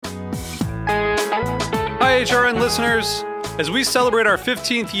HRN listeners. As we celebrate our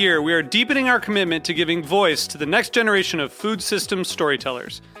 15th year, we are deepening our commitment to giving voice to the next generation of food systems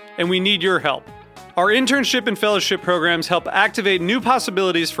storytellers, and we need your help. Our internship and fellowship programs help activate new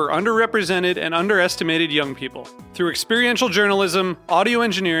possibilities for underrepresented and underestimated young people through experiential journalism, audio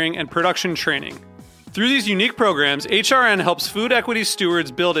engineering, and production training. Through these unique programs, HRN helps food equity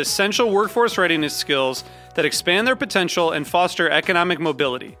stewards build essential workforce readiness skills that expand their potential and foster economic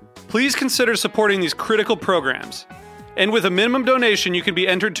mobility. Please consider supporting these critical programs. And with a minimum donation, you can be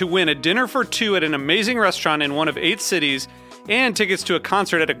entered to win a dinner for two at an amazing restaurant in one of 8 cities and tickets to a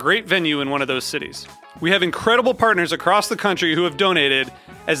concert at a great venue in one of those cities. We have incredible partners across the country who have donated,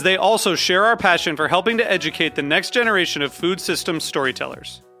 as they also share our passion for helping to educate the next generation of food systems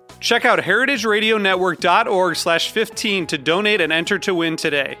storytellers. Check out heritageradionetwork.org/15 to donate and enter to win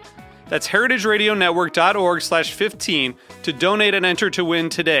today. That's heritageradionetwork.org/15 to donate and enter to win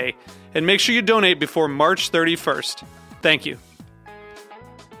today. And make sure you donate before March 31st. Thank you.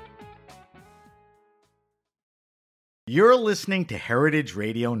 You're listening to Heritage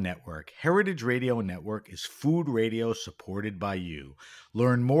Radio Network. Heritage Radio Network is food radio supported by you.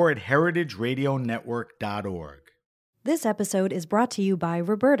 Learn more at heritageradionetwork.org. This episode is brought to you by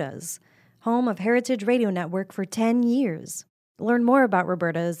Roberta's, home of Heritage Radio Network for 10 years. Learn more about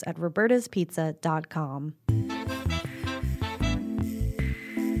Roberta's at robertaspizza.com.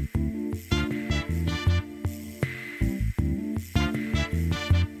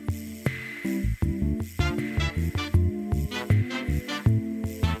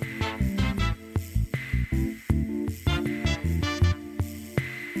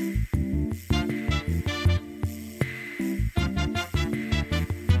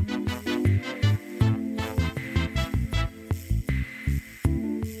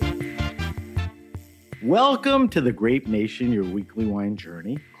 Welcome to the Grape Nation, your weekly wine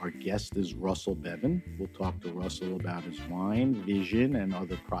journey. Our guest is Russell Bevan. We'll talk to Russell about his wine, vision, and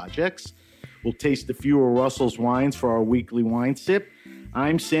other projects. We'll taste a few of Russell's wines for our weekly wine sip.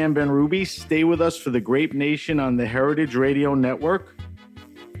 I'm Sam Ben-Ruby. Stay with us for the Grape Nation on the Heritage Radio Network.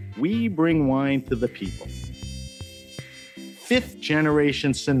 We bring wine to the people.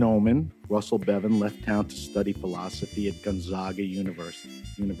 5th-generation Sonnoman, Russell Bevan left town to study philosophy at Gonzaga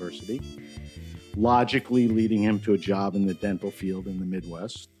University, logically leading him to a job in the dental field in the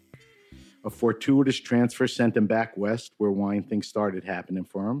Midwest. A fortuitous transfer sent him back west, where wine things started happening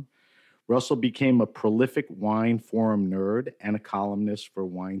for him. Russell became a prolific wine forum nerd and a columnist for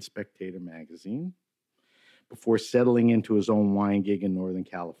Wine Spectator magazine. Before settling into his own wine gig in Northern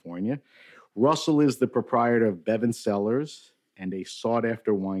California, Russell is the proprietor of Bevan Cellars and a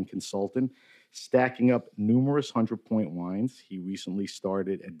sought-after wine consultant, stacking up numerous 100-point wines. He recently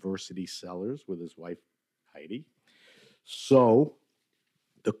started Adversity Cellars with his wife, Heidi. So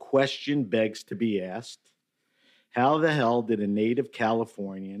the question begs to be asked, how the hell did a native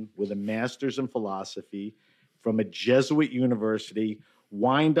Californian with a master's in philosophy from a Jesuit university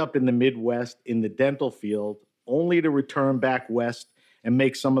wind up in the Midwest in the dental field, only to return back west and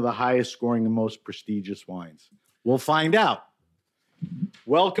make some of the highest scoring and most prestigious wines? We'll find out.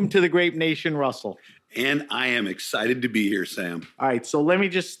 Welcome to the Grape Nation, Russell. And I am excited to be here, Sam. All right, so let me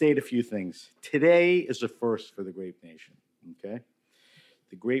just state a few things. Today is a first for the Grape Nation, okay?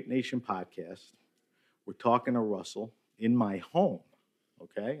 The Grape Nation podcast, we're talking to Russell in my home,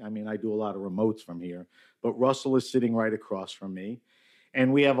 okay? I mean, I do a lot of remotes from here, but Russell is sitting right across from me.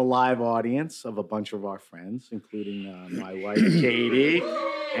 And we have a live audience of a bunch of our friends, including my wife, Katie,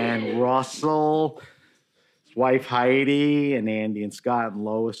 and Russell, his wife, Heidi, and Andy and Scott, and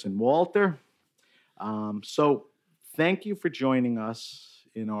Lois and Walter. So thank you for joining us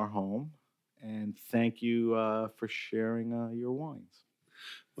in our home, and thank you for sharing your wines.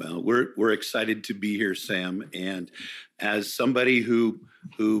 Well, we're excited to be here, Sam. And as somebody who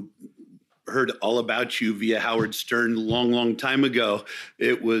heard all about you via Howard Stern long time ago,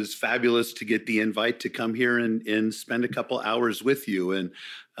 it was fabulous to get the invite to come here and spend a couple hours with you. And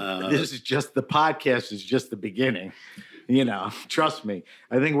this is just, the podcast is just the beginning. You know, trust me.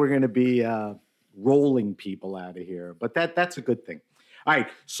 I think we're going to be rolling people out of here, but that's a good thing. All right.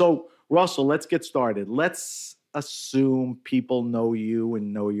 So Russell, let's get started. Let's assume people know you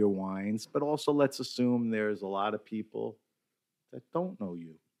and know your wines, but also let's assume there's a lot of people that don't know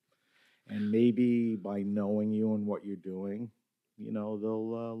you. And maybe by knowing you and what you're doing, you know,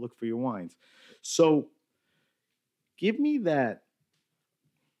 they'll look for your wines. So give me that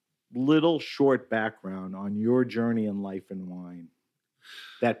little short background on your journey in life and wine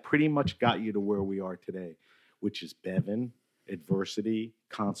that pretty much got you to where we are today, which is Bevan, Adversity,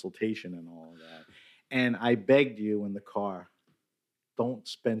 Consultation, and all of that. And I begged you in the car, don't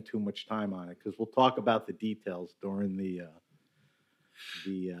spend too much time on it because we'll talk about the details during the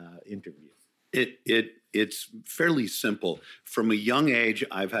interview. It's fairly simple. From a young age,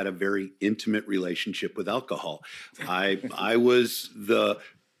 I've had a very intimate relationship with alcohol. I was the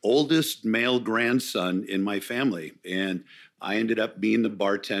oldest male grandson in my family, and I ended up being the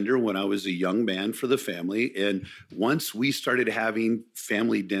bartender when I was a young man for the family. And once we started having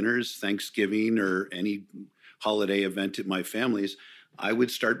family dinners, Thanksgiving or any holiday event at my family's, I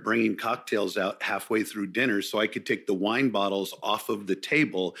would start bringing cocktails out halfway through dinner so I could take the wine bottles off of the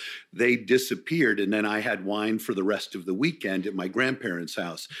table. They disappeared, and then I had wine for the rest of the weekend at my grandparents'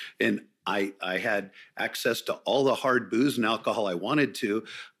 house. And I had access to all the hard booze and alcohol I wanted to.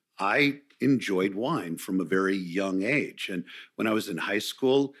 I enjoyed wine from a very young age. And when I was in high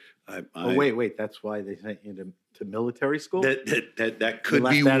school, wait, that's why they sent you to military school? That could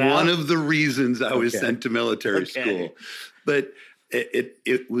be one of the reasons I was sent to military school. But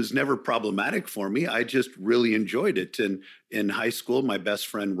it was never problematic for me. I just really enjoyed it. And in high school, my best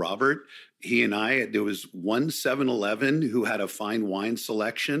friend, Robert, he and there was one 7-Eleven who had a fine wine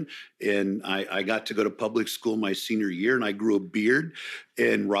selection. And I got to go to public school my senior year, and I grew a beard.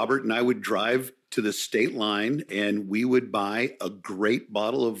 And Robert and I would drive to the state line, and we would buy a great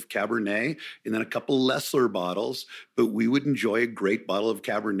bottle of Cabernet and then a couple lesser bottles, but we would enjoy a great bottle of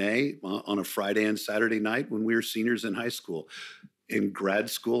Cabernet on a Friday and Saturday night when we were seniors in high school. In grad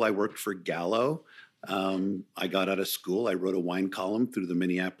school, I worked for Gallo. I got out of school. I wrote a wine column through the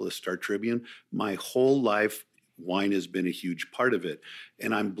Minneapolis Star-Tribune. My whole life, wine has been a huge part of it.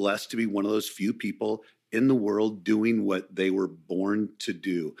 And I'm blessed to be one of those few people in the world doing what they were born to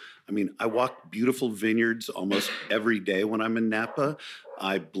do. I mean, I walk beautiful vineyards almost every day when I'm in Napa.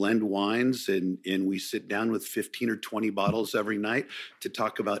 I blend wines, and we sit down with 15 or 20 bottles every night to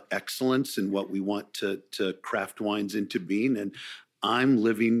talk about excellence and what we want to craft wines into being. And I'm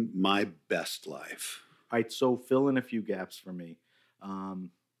living my best life. All right, so fill in a few gaps for me.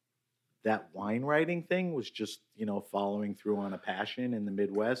 That wine writing thing was just, following through on a passion in the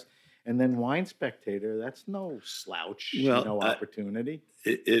Midwest. And then Wine Spectator, that's no slouch, opportunity.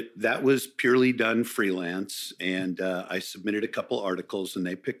 That was purely done freelance, and I submitted a couple articles, and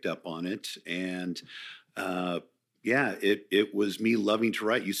they picked up on it. And it was me loving to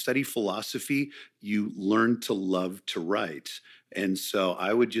write. You study philosophy, you learn to love to write. And so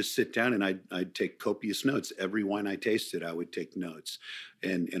I would just sit down and I'd take copious notes. Every wine I tasted, I would take notes.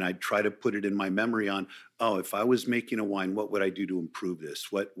 And I'd try to put it in my memory on, if I was making a wine, what would I do to improve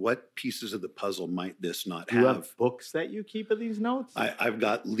this? What pieces of the puzzle might this not have? Do you have books that you keep of these notes? I've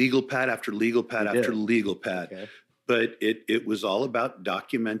got legal pad after legal pad after legal pad. Okay. But it was all about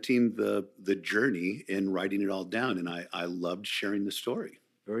documenting the journey and writing it all down. And I loved sharing the story.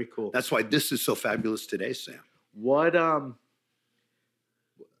 Very cool. That's why this is so fabulous today, Sam. What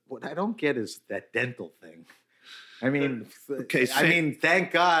I don't get is that dental thing. I mean,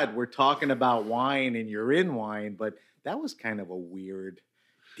 thank God we're talking about wine and you're in wine, but that was kind of a weird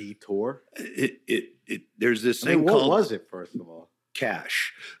detour. There's this thing called, what was it, first of all?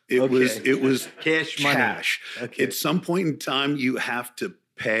 Cash. It was cash money. Cash. Okay. At some point in time, you have to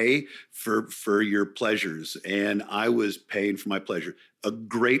pay for your pleasures, and I was paying for my pleasure. A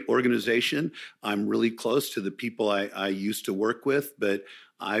great organization. I'm really close to the people I used to work with, but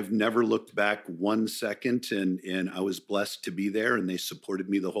I've never looked back 1 second, and I was blessed to be there, and they supported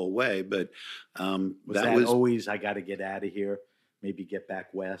me the whole way. But was that always, I got to get out of here, maybe get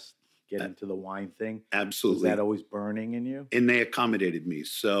back west, get into the wine thing? Absolutely. Was that always burning in you? And they accommodated me.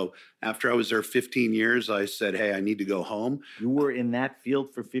 So after I was there 15 years, I said, hey, I need to go home. You were in that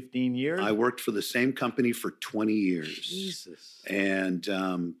field for 15 years? I worked for the same company for 20 years. Jesus. And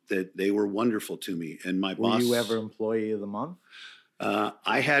that they were wonderful to me. And my boss. Were you ever Employee of the Month?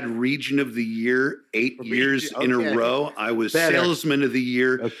 I had Region of the Year 8 years in a row. I was Salesman of the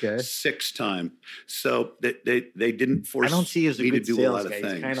Year 6 times. So they didn't force me to do a lot of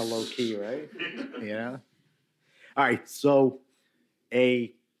things. He's kind of low key, right? Yeah. All right. So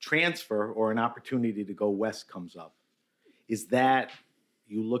a transfer or an opportunity to go west comes up. Is that,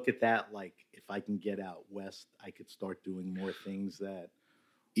 you look at that like, if I can get out west, I could start doing more things that.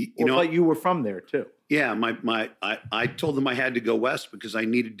 But you were from there too. Yeah, I told them I had to go west because I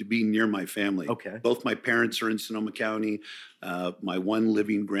needed to be near my family. Okay. Both my parents are in Sonoma County. My one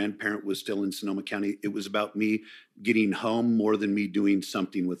living grandparent was still in Sonoma County. It was about me getting home more than me doing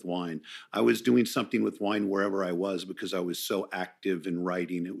something with wine. I was doing something with wine wherever I was because I was so active in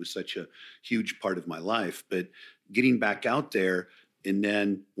writing. It was such a huge part of my life. But getting back out there, and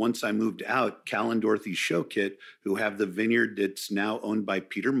then once I moved out, Cal and Dorothy Showkit, who have the vineyard that's now owned by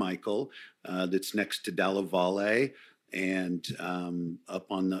Peter Michael, that's next to Dalla Valle, and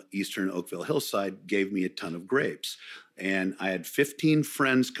up on the eastern Oakville hillside gave me a ton of grapes. And I had 15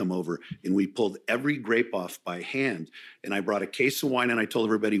 friends come over, and we pulled every grape off by hand. And I brought a case of wine, and I told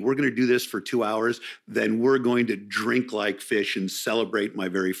everybody, we're going to do this for 2 hours. Then we're going to drink like fish and celebrate my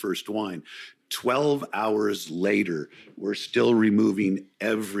very first wine. 12 hours later, we're still removing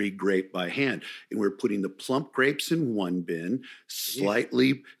every grape by hand. And we're putting the plump grapes in one bin,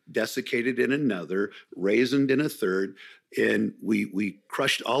 slightly desiccated in another, raisined in a third. And we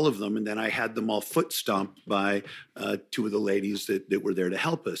crushed all of them. And then I had them all foot stomped by two of the ladies that were there to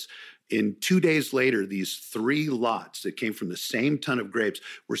help us. In 2 days later, these 3 lots that came from the same ton of grapes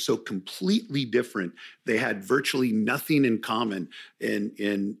were so completely different. They had virtually nothing in common.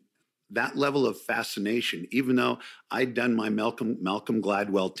 And that level of fascination, even though I'd done my Malcolm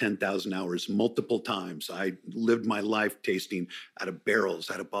Gladwell 10,000 hours multiple times, I lived my life tasting out of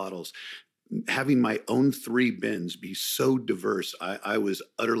barrels, out of bottles. Having my own 3 bins be so diverse, I was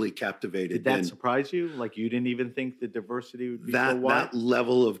utterly captivated. Did that surprise you? Like you didn't even think the diversity would be so wide? That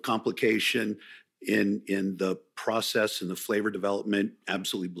level of complication in the process and the flavor development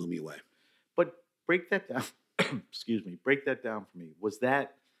absolutely blew me away. But break that down. Excuse me. Break that down for me. Was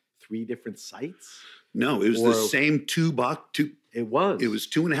that 3 different sites? No, it was the same 2 box. It was. It was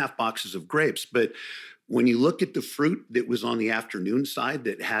 2.5 boxes of grapes. But when you look at the fruit that was on the afternoon side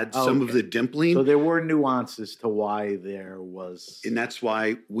that had some of the dimpling. So there were nuances to why there was. And that's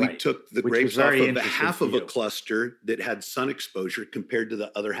why we took the grapes off of the half of a cluster that had sun exposure compared to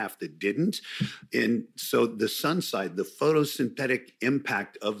the other half that didn't. And so the sun side, the photosynthetic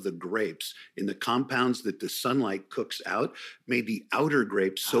impact of the grapes in the compounds that the sunlight cooks out made the outer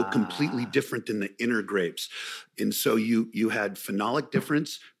grapes so completely different than the inner grapes. And so you had phenolic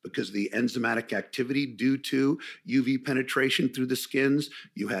difference because of the enzymatic activity due to UV penetration through the skins.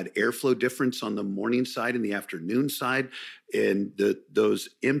 You had airflow difference on the morning side and the afternoon side. And those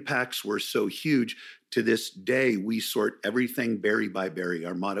impacts were so huge. To this day, we sort everything berry by berry.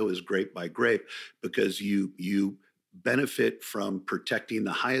 Our motto is grape by grape because you benefit from protecting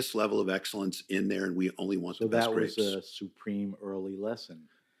the highest level of excellence in there, and we only want the best grapes. So that was a supreme early lesson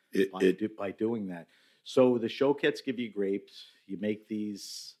by doing that. So the Choquettes give you grapes. You make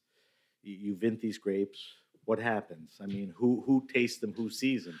these, you vint these grapes. What happens? I mean, who tastes them? Who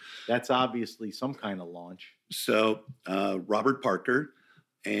sees them? That's obviously some kind of launch. So Robert Parker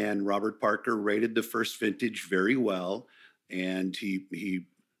rated the first vintage very well, and he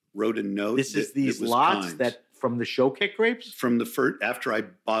wrote a note. This is these lots that from the Choquette grapes? From the first, after I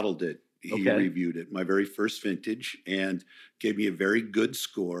bottled it, he reviewed it, my very first vintage, and gave me a very good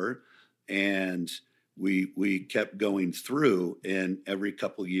score. And we kept going through, and every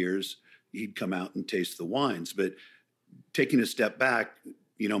couple of years he'd come out and taste the wines. But taking a step back,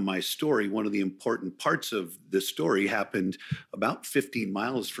 my story, one of the important parts of this story happened about 15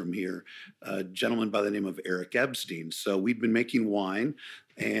 miles from here, a gentleman by the name of Eric Epstein. So we'd been making wine,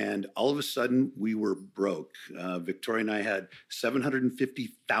 and all of a sudden we were broke. Victoria and I had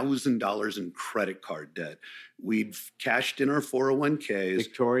 $750,000 in credit card debt. We'd cashed in our 401ks.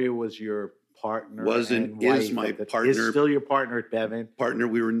 Victoria was your partner is my partner. Is still your partner at Bevan. Partner.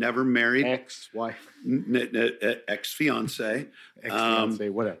 We were never married. Ex-wife. Ex-fiance. Ex-fiance,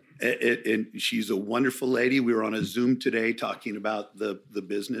 whatever. And she's a wonderful lady. We were on a Zoom today talking about the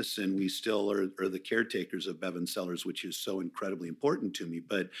business, and we still are the caretakers of Bevan Cellars, which is so incredibly important to me.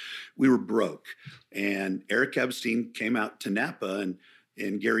 But we were broke. And Eric Epstein came out to Napa,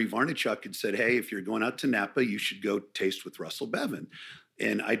 and Gary Varnichuk had said, hey, if you're going out to Napa, you should go taste with Russell Bevan.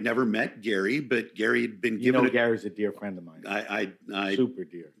 And I'd never met Gary, but Gary had been given. Gary's a dear friend of mine. I super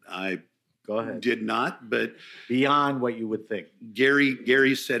dear. Go ahead. Did not, but beyond what you would think.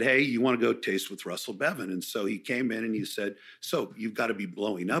 Gary said, hey, you want to go taste with Russell Bevan? And so he came in and he said, so you've got to be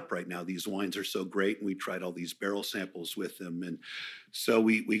blowing up right now. These wines are so great. And we tried all these barrel samples with him. And so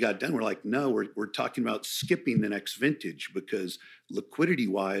we got done. We're like, no, we're talking about skipping the next vintage because liquidity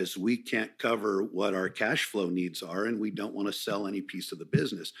wise, we can't cover what our cash flow needs are. And we don't want to sell any piece of the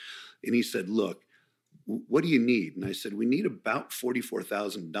business. And he said, look, what do you need? And I said, we need about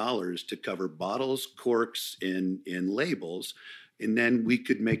 $44,000 to cover bottles, corks, and labels. And then we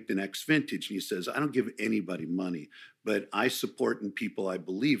could make the next vintage. And he says, I don't give anybody money, but I support in people I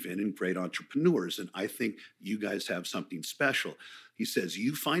believe in and great entrepreneurs. And I think you guys have something special. He says,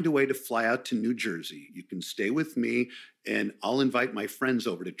 you find a way to fly out to New Jersey. You can stay with me and I'll invite my friends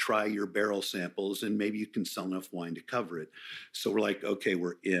over to try your barrel samples and maybe you can sell enough wine to cover it. So we're like, okay,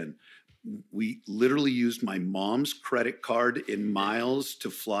 we're in. We literally used my mom's credit card in miles to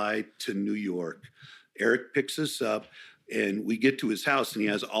fly to New York. Eric picks us up and we get to his house and he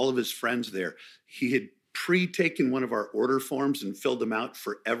has all of his friends there. He had pre-taken one of our order forms and filled them out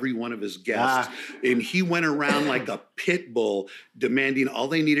for every one of his guests. And he went around like a pit bull demanding all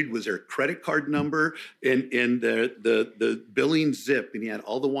they needed was their credit card number and the billing zip. And he had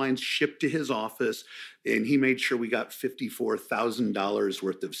all the wines shipped to his office. And he made sure we got $54,000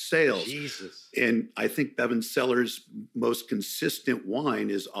 worth of sales. Jesus. And I think Bevan Cellar's most consistent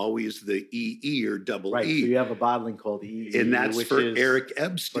wine is always the EE or double Right, E. so you have a bottling called EE. And that's for Eric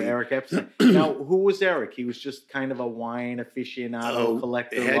Epstein. For Eric Epstein. Now, who was Eric? He was just kind of a wine aficionado,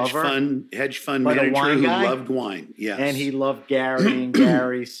 collector, lover? Hedge fund But a manager wine who guy? loved wine, yes. And he loved Gary, and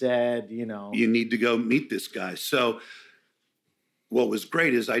Gary said, you know. You need to go meet this guy. So what was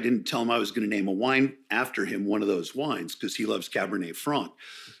great is I didn't tell him I was going to name a wine after him, one of those wines, because he loves Cabernet Franc.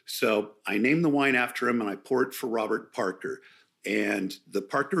 So I named the wine after him, and I poured it for Robert Parker. And the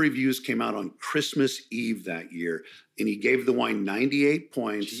Parker reviews came out on Christmas Eve that year, and he gave the wine 98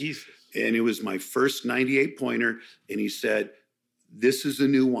 points. Jesus. And it was my first 98 pointer. And he said, this is a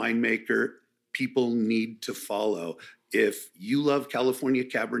new winemaker people need to follow. If you love California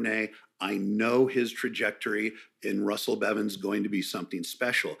Cabernet, I know his trajectory, and Russell Bevan's going to be something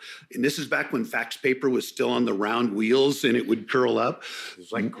special. And this is back when fax paper was still on the round wheels and it would curl up. It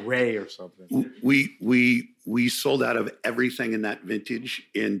was like gray or something. We sold out of everything in that vintage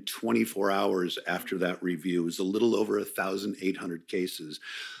in 24 hours after that review. It was a little over 1,800 cases.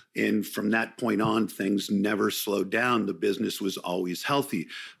 And from that point on, things never slowed down. The business was always healthy,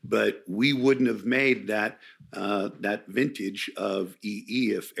 but we wouldn't have made that vintage of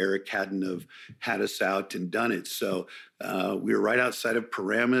EE if Eric hadn't have had us out and done it. So we were right outside of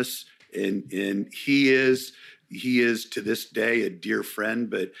Paramus, and he is to this day a dear friend.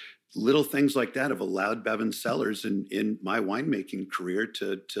 But little things like that have allowed Bevan Cellars in my winemaking career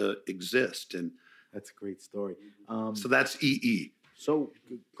to exist. And that's a great story. So that's EE. So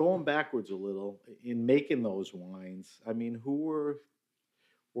going backwards a little, in making those wines, I mean,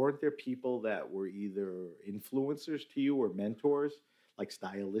 weren't there people that were either influencers to you or mentors, like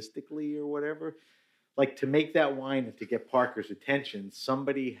stylistically or whatever? Like to make that wine and to get Parker's attention,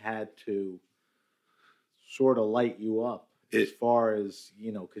 somebody had to sort of light you up as far as,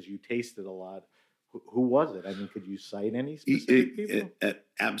 you know, because you tasted a lot. Who was it? I mean, could you cite any specific people?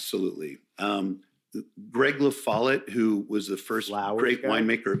 Absolutely. Greg LaFollette, who was the first great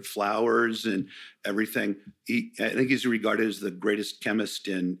winemaker of flowers and everything, I think he's regarded as the greatest chemist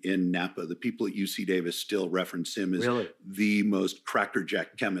in Napa. The people at UC Davis still reference him as the most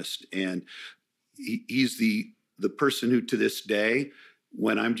crackerjack chemist. And he's the person who, to this day,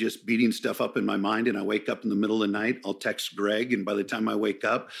 when I'm just beating stuff up in my mind and I wake up in the middle of the night, I'll text Greg, and by the time I wake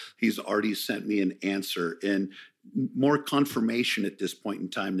up, he's already sent me an answer and more confirmation at this point in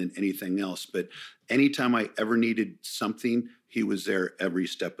time than anything else. But anytime I ever needed something, he was there every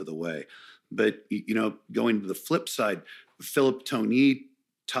step of the way. But, you know, going to the flip side, Philip Tony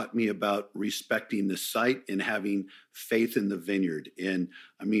taught me about respecting the site and having faith in the vineyard. And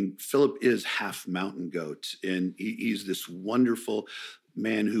I mean, Philip is half mountain goat, and he's this wonderful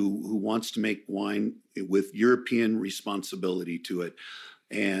man who wants to make wine with European responsibility to it.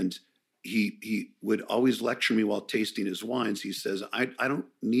 And he would always lecture me while tasting his wines. He says, I don't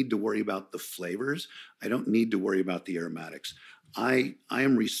need to worry about the flavors. I don't need to worry about the aromatics. I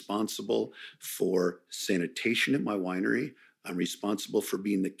am responsible for sanitation at my winery. I'm responsible for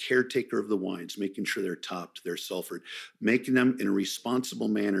being the caretaker of the wines, making sure they're topped, they're sulfured, making them in a responsible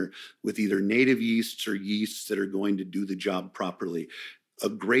manner with either native yeasts or yeasts that are going to do the job properly. A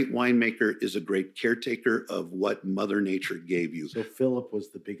great winemaker is a great caretaker of what Mother Nature gave you. So Philip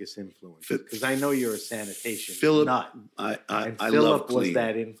was the biggest influence, because I know you're a sanitation nut. I Philip love clean. Was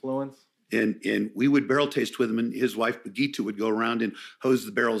that influence? And we would barrel taste with him, and his wife Bagita would go around and hose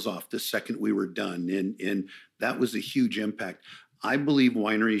the barrels off the second we were done. And that was a huge impact. I believe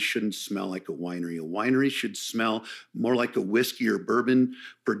wineries shouldn't smell like a winery. A winery should smell more like a whiskey or bourbon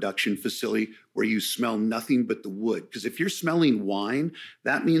production facility where you smell nothing but the wood. Because if you're smelling wine,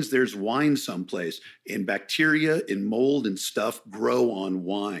 that means there's wine someplace, and bacteria and mold and stuff grow on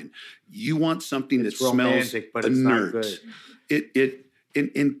wine. You want something that smells but inert. It's not good.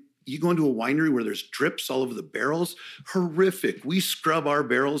 And you go into a winery where there's drips all over the barrels, horrific. We scrub our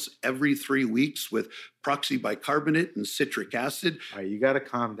barrels every 3 weeks with proxy bicarbonate and citric acid. All right, you got to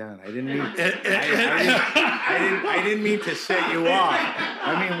calm down. I didn't mean I didn't mean to set you off.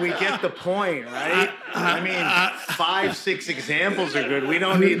 I mean, we get the point, right? I mean, 5, 6 examples are good. We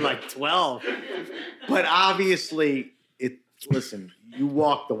don't need like 12. But obviously, listen, you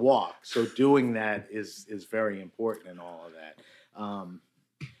walk the walk. So doing that is very important in all of that.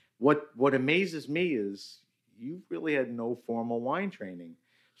 What amazes me is you really had no formal wine training.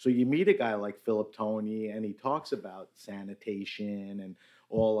 So you meet a guy like Philip Tony, and he talks about sanitation and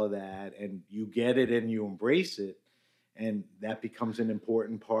all of that, and you get it and you embrace it, and that becomes an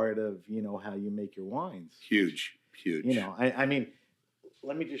important part of, how you make your wines. Huge. I mean,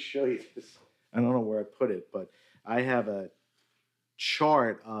 let me just show you this. I don't know where I put it, but I have a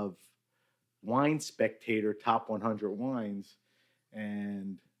chart of Wine Spectator top 100 wines,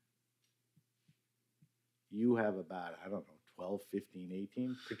 and you have about, I don't know, 12, 15,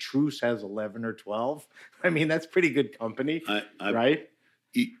 18. Petrus has 11 or 12. I mean, that's pretty good company, right?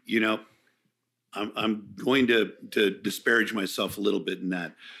 I'm going to disparage myself a little bit in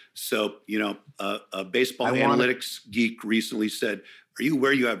that. So, a baseball analytics geek recently said, "Are you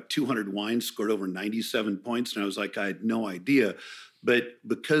aware you have 200 wines scored over 97 points?" And I was like, I had no idea. But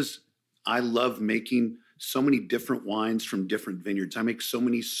because I love making so many different wines from different vineyards, I make so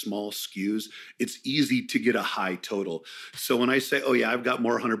many small SKUs, it's easy to get a high total. So when I say, oh yeah, I've got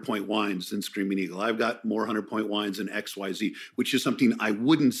more 100-point wines than Screaming Eagle, I've got more 100-point wines than XYZ, which is something I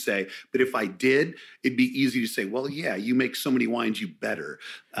wouldn't say. But if I did, it'd be easy to say, well, yeah, you make so many wines, you better.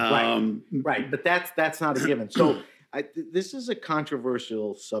 Right. But that's not a given. So this is a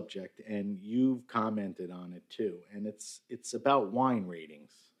controversial subject, and you've commented on it too. And it's about wine ratings.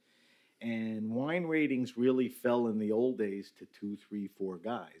 And wine ratings really fell in the old days to 2, 3, 4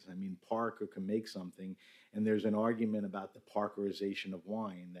 guys. I mean, Parker can make something, and there's an argument about the Parkerization of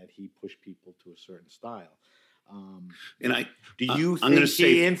wine, that he pushed people to a certain style. Do you think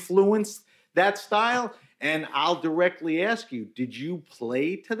he influenced that style? And I'll directly ask you, did you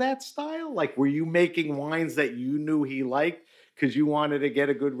play to that style? Like, were you making wines that you knew he liked because you wanted to get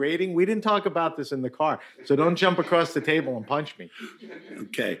a good rating? We didn't talk about this in the car, so don't jump across the table and punch me.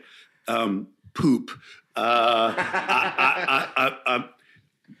 Okay. Poop.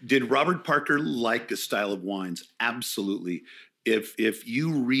 Did Robert Parker like a style of wines? Absolutely. If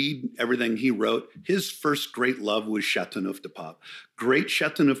you read everything he wrote, his first great love was Chateauneuf de Pape. Great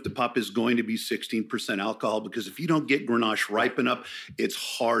Chateauneuf de Pape is going to be 16% alcohol, because if you don't get Grenache ripen up, it's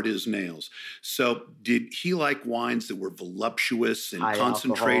hard as nails. So did he like wines that were voluptuous and high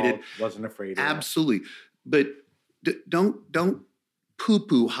concentrated? Alcohol, wasn't afraid of Absolutely. That. But don't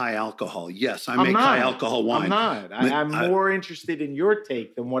poo-poo high alcohol. Yes, I make high alcohol wine. I'm not. I'm more interested in your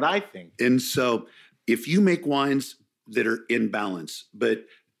take than what I think. And so if you make wines that are in balance, but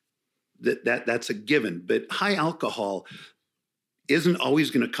that's a given. But high alcohol isn't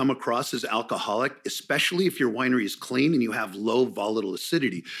always going to come across as alcoholic, especially if your winery is clean and you have low volatile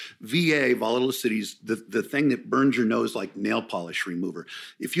acidity. VA, volatile acidity, is the thing that burns your nose like nail polish remover.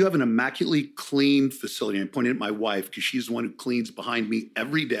 If you have an immaculately clean facility, I'm pointing at my wife because she's the one who cleans behind me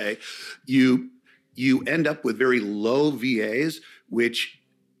every day, you end up with very low VAs, which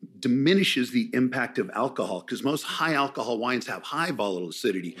diminishes the impact of alcohol, because most high alcohol wines have high volatile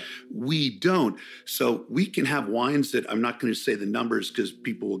acidity. We don't. So we can have wines that, I'm not going to say the numbers because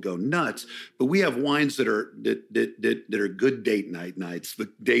people will go nuts, but we have wines that are good date nights,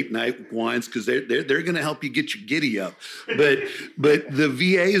 the date night wines, because they're going to help you get your giddy up. But the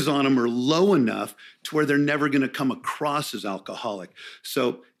VAs on them are low enough to where they're never going to come across as alcoholic.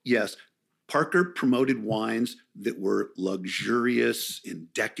 So yes, Parker promoted wines that were luxurious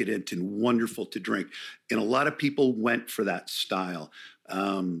and decadent and wonderful to drink. And a lot of people went for that style.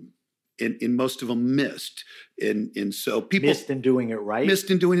 And most of them missed. And so people missed in doing it right? Missed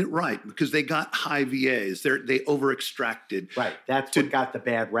in doing it right because they got high VAs. They over-extracted. Right. That's what got the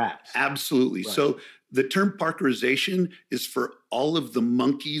bad raps. Absolutely. Right. So the term Parkerization is for all of the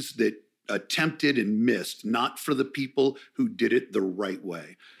monkeys that attempted and missed, not for the people who did it the right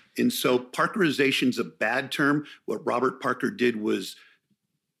way. And so Parkerization is a bad term. What Robert Parker did was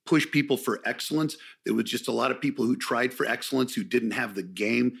push people for excellence. There was just a lot of people who tried for excellence who didn't have the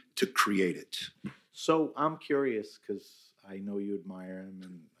game to create it. So I'm curious, because I know you admire him,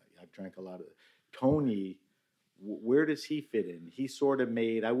 and I've drank a lot of Tony. Where does he fit in? He sort of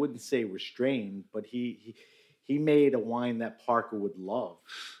made, I wouldn't say restrained, but he made a wine that Parker would love,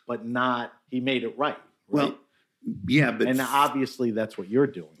 but not, he made it right? Well, yeah, but and obviously that's what you're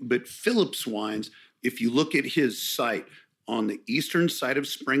doing. But Philip's wines, if you look at his site on the eastern side of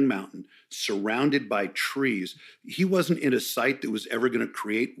Spring Mountain, surrounded by trees, he wasn't in a site that was ever going to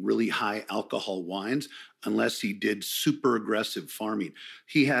create really high alcohol wines unless he did super aggressive farming.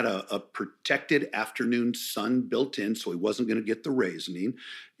 He had a protected afternoon sun built in, so he wasn't going to get the raisoning.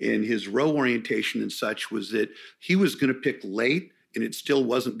 And his row orientation and such was that he was going to pick late, and it still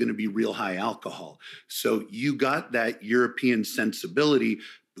wasn't going to be real high alcohol. So you got that European sensibility,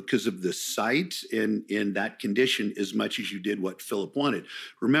 because of the site in that condition as much as you did what Philip wanted.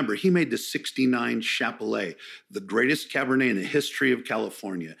 Remember, he made the 69 Chapelet, the greatest Cabernet in the history of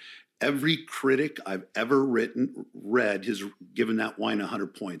California. Every critic I've ever read has given that wine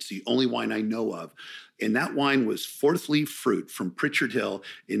 100 points, the only wine I know of. And that wine was fourth leaf fruit from Pritchard Hill,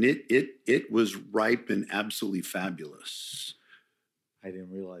 and it was ripe and absolutely fabulous. I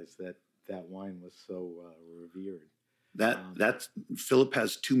didn't realize that wine was so revered. That's Philip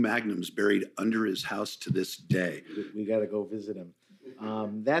has 2 magnums buried under his house to this day. We got to go visit him.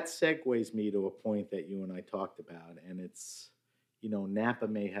 That segues me to a point that you and I talked about, and it's, Napa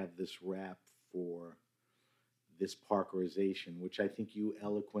may have this rap for this parkerization, which I think you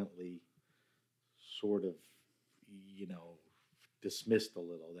eloquently sort of, dismissed a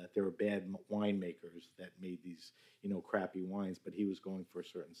little, that there were bad winemakers that made these, crappy wines, but he was going for a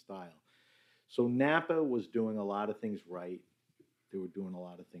certain style. So Napa was doing a lot of things right. They were doing a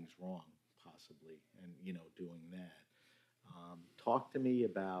lot of things wrong, possibly, and, doing that. Talk to me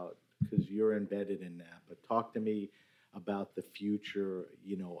about, because you're embedded in Napa, talk to me about the future,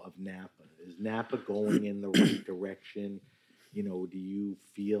 of Napa. Is Napa going in the right direction? Do you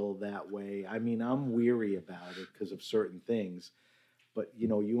feel that way? I mean, I'm weary about it because of certain things, but,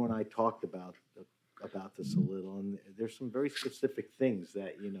 you and I talked about this a little, and there's some very specific things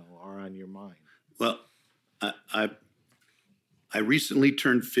that, are on your mind. Well, I recently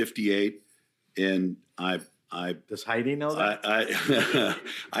turned 58, and does Heidi know that?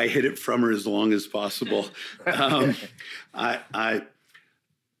 I hid it from her as long as possible. I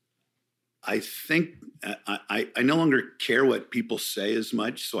think I no longer care what people say as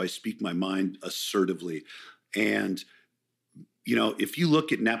much, so I speak my mind assertively. And, if you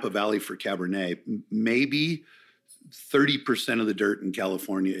look at Napa Valley for Cabernet, maybe 30% of the dirt in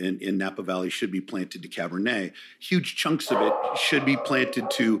California in Napa Valley should be planted to Cabernet. Huge chunks of it should be planted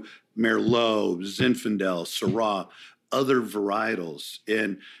to Merlot, Zinfandel, Syrah, other varietals.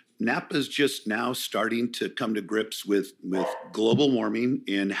 And Napa's just now starting to come to grips with global warming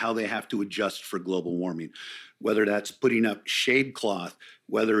and how they have to adjust for global warming, whether that's putting up shade cloth,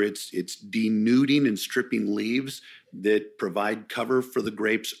 whether it's denuding and stripping leaves that provide cover for the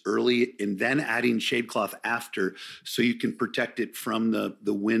grapes early and then adding shade cloth after so you can protect it from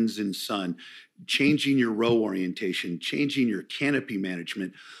the winds and sun, changing your row orientation, changing your canopy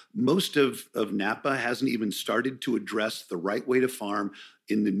management. Most of Napa hasn't even started to address the right way to farm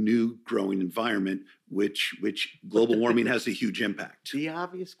in the new growing environment, which global warming has a huge impact. The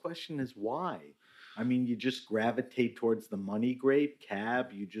obvious question is why? I mean, you just gravitate towards the money grape,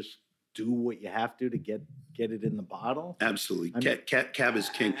 Cab. You just do what you have to get it in the bottle. Absolutely. Cab is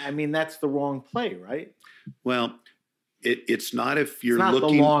king. I mean, that's the wrong play, right? Well, it's not if you're looking. It's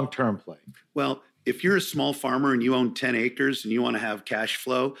not the long-term play. Well, if you're a small farmer and you own 10 acres and you want to have cash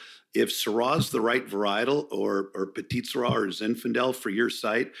flow, if Syrah's the right varietal or Petit Syrah or Zinfandel for your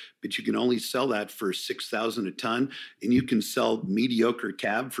site, but you can only sell that for $6,000 a ton, and you can sell mediocre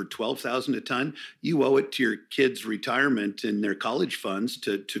Cab for $12,000 a ton, you owe it to your kids' retirement and their college funds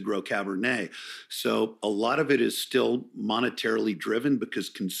to grow Cabernet. So a lot of it is still monetarily driven because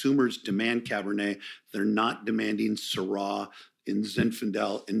consumers demand Cabernet. They're not demanding Syrah in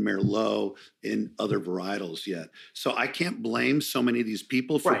Zinfandel, in Merlot, in other varietals yet. So I can't blame so many of these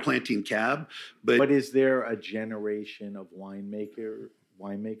people for planting Cab. But is there a generation of winemakers,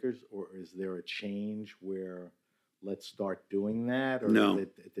 or is there a change where let's start doing that? Or no.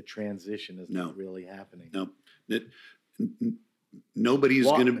 The transition is not really happening? No. Nobody's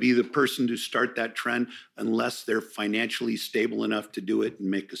going to be the person to start that trend unless they're financially stable enough to do it and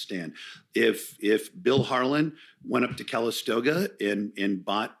make a stand. If Bill Harlan went up to Calistoga and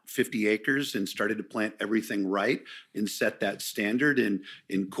bought 50 acres and started to plant everything right and set that standard, and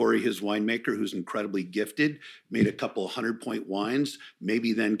Corey, his winemaker, who's incredibly gifted, made a couple 100-point wines,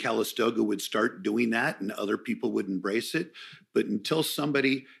 maybe then Calistoga would start doing that and other people would embrace it. But until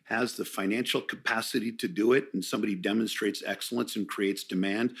somebody has the financial capacity to do it and somebody demonstrates excellence and creates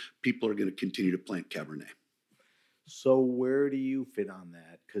demand, people are going to continue to plant Cabernet. So where do you fit on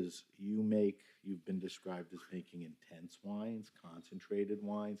that? Because you've been described as making intense wines, concentrated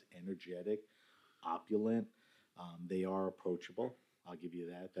wines, energetic, opulent. They are approachable. I'll give you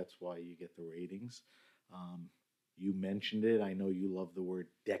that. That's why you get the ratings. You mentioned it. I know you love the word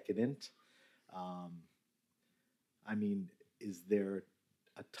decadent. I mean, is there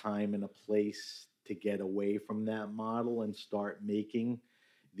a time and a place to get away from that model and start making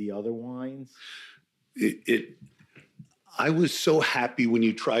the other wines? I was so happy when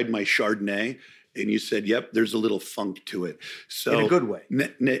you tried my Chardonnay And you said, yep, there's a little funk to it. So In a good way.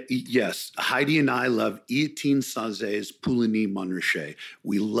 Yes. Heidi and I love Étienne Sauzé's Pouligny Montrachet.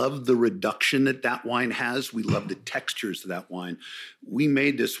 We love the reduction that wine has. We love the textures of that wine. We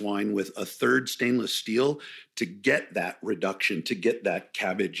made this wine with a third stainless steel to get that reduction, to get that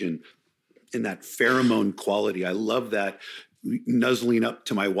cabbage and that pheromone quality. I love that. Nuzzling up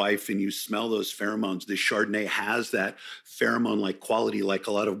to my wife and you smell those pheromones. The Chardonnay has that pheromone-like quality, like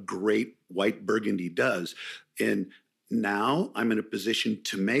a lot of great white Burgundy does. And now I'm in a position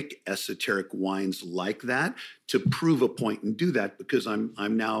to make esoteric wines like that, to prove a point and do that, because I'm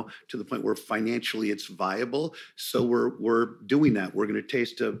now to the point where financially it's viable. So we're doing that. We're going to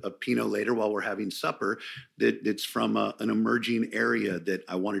taste a Pinot later while we're having supper that's from an emerging area that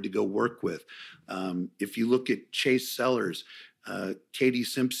I wanted to go work with. If you look at Chase Cellars, Katie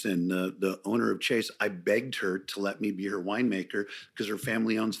Simpson, the owner of Chase, I begged her to let me be her winemaker because her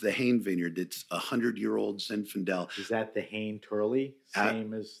family owns the Hain Vineyard. It's 100-year-old Zinfandel. Is that the Hain Turley?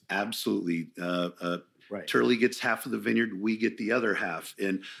 Same as... Absolutely. Right. Turley gets half of the vineyard. We get the other half.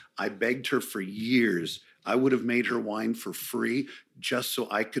 And I begged her for years. I would have made her wine for free just so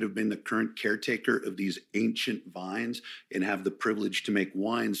I could have been the current caretaker of these ancient vines and have the privilege to make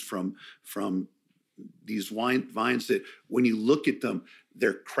wines from these vines that when you look at them,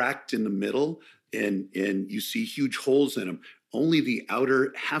 they're cracked in the middle and you see huge holes in them. Only the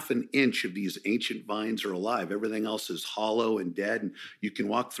outer half an inch of these ancient vines are alive. Everything else is hollow and dead. And you can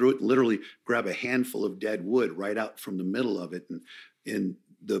walk through it and literally grab a handful of dead wood right out from the middle of it. And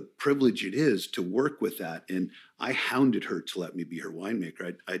the privilege it is to work with that. And I hounded her to let me be her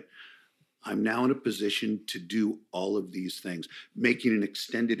winemaker. I'm now in a position to do all of these things, making an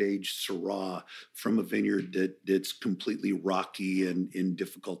extended age Syrah from a vineyard that's completely rocky and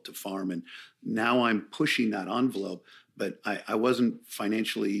difficult to farm. And now I'm pushing that envelope, but I wasn't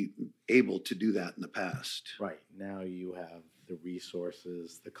financially able to do that in the past. Right. Now you have the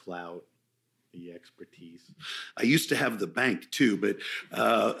resources, the clout, the expertise. I used to have the bank too, but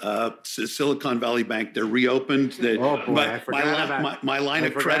Silicon Valley Bank, they're reopened. I forgot about my line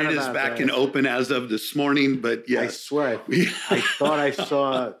of credit is back and open as of this morning, but yes. I swear, I thought I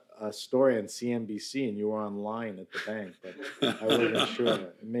saw a story on CNBC and you were online at the bank, but I wasn't sure.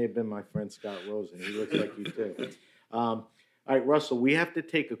 It may have been my friend Scott Rosen. He looks like you too. All right, Russell, we have to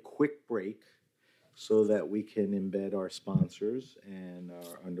take a quick break so that we can embed our sponsors and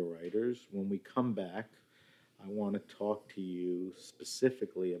our underwriters. When we come back, I want to talk to you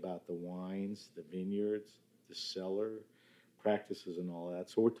specifically about the wines, the vineyards, the cellar practices, and all that.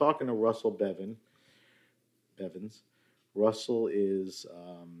 So we're talking to Russell Bevans. Russell is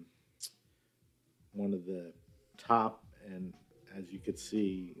one of the top and, as you could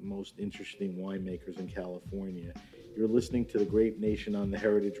see, most interesting winemakers in California. You're listening to The Grape Nation on the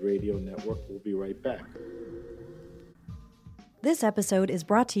Heritage Radio Network. We'll be right back. This episode is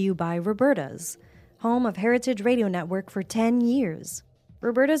brought to you by Roberta's, home of Heritage Radio Network for 10 years.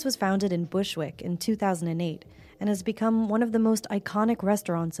 Roberta's was founded in Bushwick in 2008 and has become one of the most iconic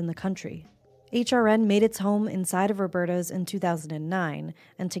restaurants in the country. HRN made its home inside of Roberta's in 2009,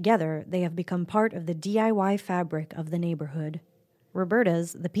 and together they have become part of the DIY fabric of the neighborhood.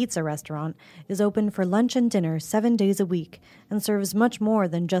 Roberta's, the pizza restaurant, is open for lunch and dinner 7 days a week and serves much more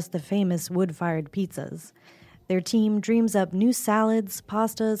than just the famous wood-fired pizzas. Their team dreams up new salads,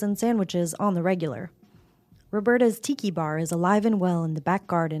 pastas, and sandwiches on the regular. Roberta's Tiki Bar is alive and well in the back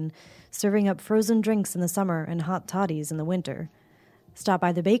garden, serving up frozen drinks in the summer and hot toddies in the winter. Stop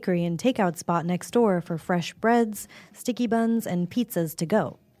by the bakery and takeout spot next door for fresh breads, sticky buns, and pizzas to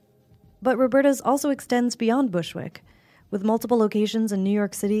go. But Roberta's also extends beyond Bushwick, with multiple locations in New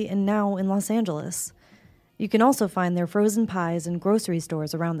York City and now in Los Angeles. You can also find their frozen pies in grocery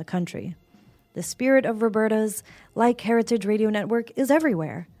stores around the country. The spirit of Roberta's, like Heritage Radio Network, is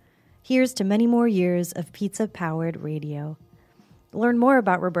everywhere. Here's to many more years of pizza-powered radio. Learn more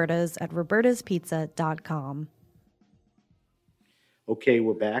about Roberta's at robertaspizza.com. Okay,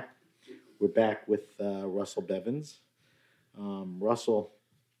 we're back. We're back with Russell Bevans. Russell,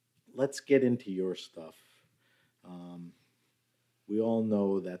 let's get into your stuff. We all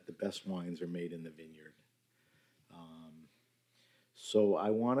know that the best wines are made in the vineyard. So I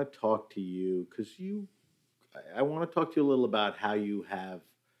want to talk to you because I want to talk to you a little about how you have,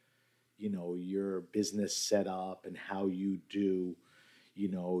 your business set up and how you do,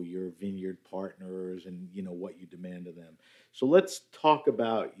 your vineyard partners and, what you demand of them. So let's talk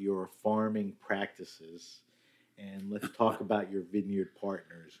about your farming practices and let's talk about your vineyard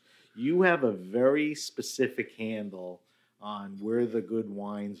partners. You have a very specific handle on where the good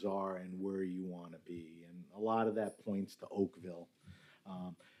wines are and where you want to be. And a lot of that points to Oakville.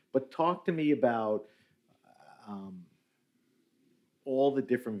 But talk to me about um, all the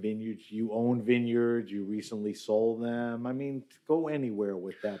different vineyards. You own vineyards. You recently sold them. I mean, go anywhere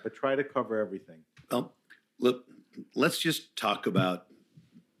with that, but try to cover everything. Well, look, let's just talk about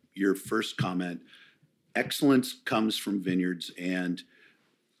your first comment. Excellence comes from vineyards, and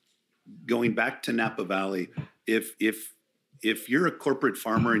going back to Napa Valley, if you're a corporate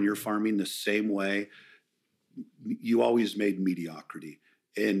farmer and you're farming the same way, you always made mediocrity.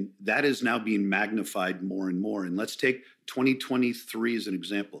 And that is now being magnified more and more. And let's take 2023 as an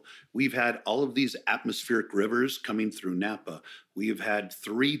example. We've had all of these atmospheric rivers coming through Napa. We have had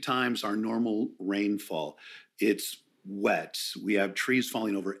 3 times our normal rainfall. It's wet. We have trees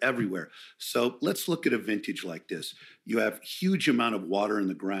falling over everywhere. So let's look at a vintage like this. You have huge amount of water in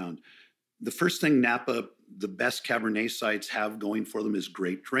the ground. The first thing Napa, the best Cabernet sites have going for them is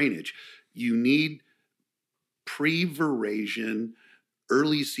great drainage. You need pre-veraison,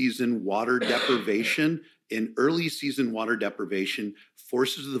 early season water deprivation. And early season water deprivation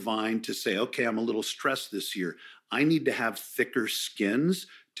forces the vine to say, okay, I'm a little stressed this year. I need to have thicker skins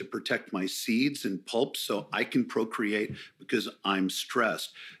to protect my seeds and pulp so I can procreate because I'm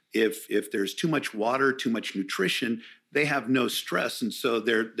stressed. If there's too much water, too much nutrition, they have no stress, and so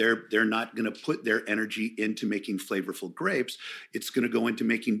they're not going to put their energy into making flavorful grapes. It's going to go into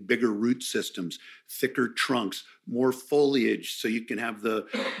making bigger root systems, thicker trunks, more foliage, so you can have the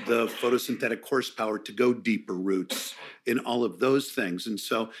photosynthetic horsepower to go deeper roots in all of those things. And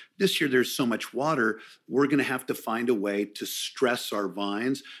so this year there's so much water, we're going to have to find a way to stress our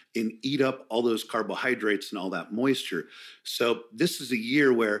vines and eat up all those carbohydrates and all that moisture. So this is a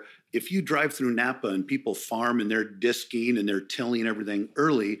year where if you drive through Napa and people farm and they're disking and they're tilling everything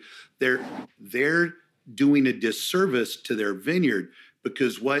early, they're doing a disservice to their vineyard,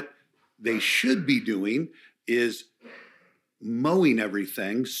 because what they should be doing is mowing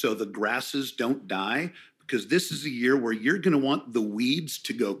everything so the grasses don't die, because this is a year where you're going to want the weeds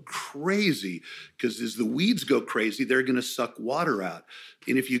to go crazy, because as the weeds go crazy, they're going to suck water out.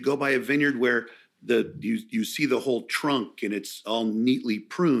 And if you go by a vineyard where you see the whole trunk and it's all neatly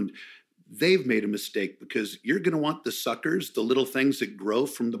pruned, they've made a mistake, because you're going to want the suckers, the little things that grow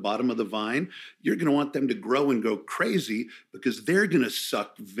from the bottom of the vine, you're going to want them to grow and go crazy, because they're going to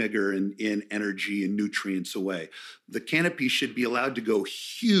suck vigor and energy and nutrients away. The canopy should be allowed to go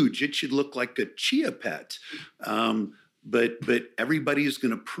huge. It should look like a chia pet. But everybody's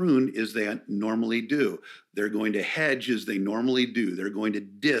going to prune as they normally do. They're going to hedge as they normally do. They're going to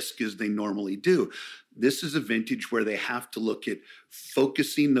disc as they normally do. This is a vintage where they have to look at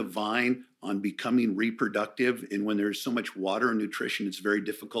focusing the vine on becoming reproductive. And when there's so much water and nutrition, it's very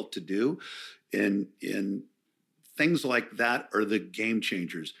difficult to do. And things like that are the game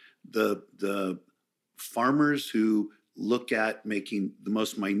changers. The farmers who look at making the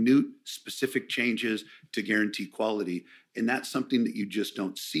most minute, specific changes to guarantee quality. And that's something that you just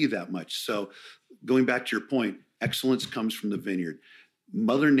don't see that much. So going back to your point, excellence comes from the vineyard.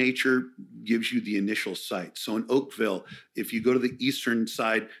 Mother Nature gives you the initial site. So in Oakville, if you go to the eastern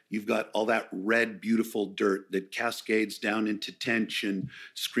side, you've got all that red, beautiful dirt that cascades down into Tench and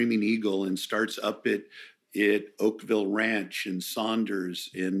Screaming Eagle and starts up at Oakville Ranch and Saunders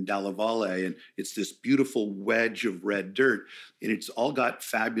in Dalla Valle. And it's this beautiful wedge of red dirt, and it's all got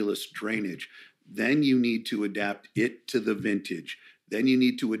fabulous drainage. Then you need to adapt it to the vintage. Then you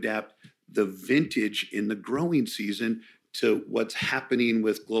need to adapt the vintage in the growing season to what's happening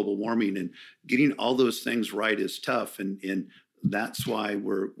with global warming, and getting all those things right is tough. And that's why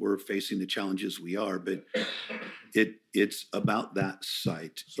we're facing the challenges we are. But it's about that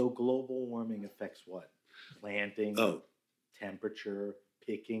site. So global warming affects what? Planting, temperature,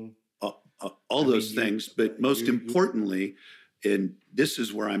 picking, all those things. But most importantly, and this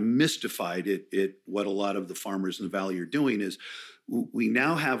is where I'm mystified at what a lot of the farmers in the valley are doing, is we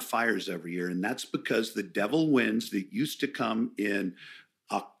now have fires every year. And that's because the devil winds that used to come in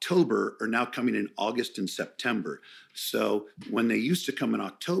October are now coming in August and September. So when they used to come in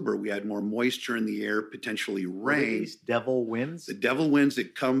October, we had more moisture in the air, potentially rain. These devil winds? The devil winds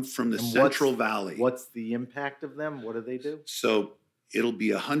that come from the Central Valley. What's the impact of them? What do they do? So it'll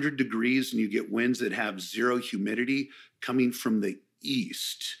be 100 degrees and you get winds that have zero humidity coming from the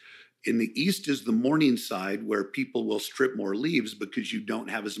east. In the east is the morning side, where people will strip more leaves because you don't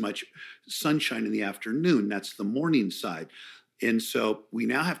have as much sunshine in the afternoon. That's the morning side. And so we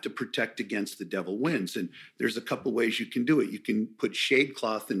now have to protect against the devil winds. And there's a couple ways you can do it. You can put shade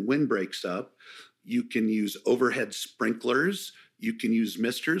cloth and windbreaks up. You can use overhead sprinklers. You can use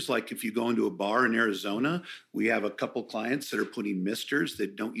misters. Like if you go into a bar in Arizona, we have a couple clients that are putting misters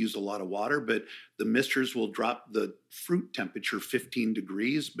that don't use a lot of water, but the misters will drop the fruit temperature 15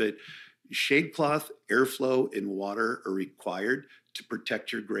 degrees. But shade cloth, airflow, and water are required to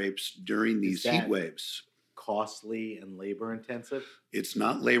protect your grapes during these heat waves. Costly and labor intensive? It's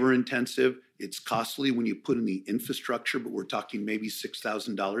not labor intensive. It's costly when you put in the infrastructure, but we're talking maybe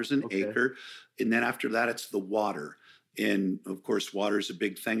 $6,000 an acre. And then after that, it's the water. And of course, water is a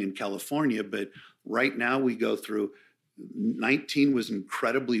big thing in California, but right now we go through 19 was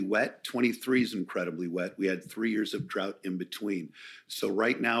incredibly wet, 23 is incredibly wet. We had 3 years of drought in between. So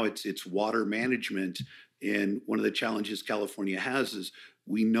right now it's water management. And one of the challenges California has is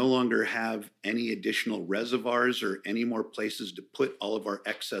we no longer have any additional reservoirs or any more places to put all of our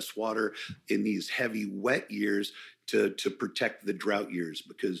excess water in these heavy wet years to protect the drought years,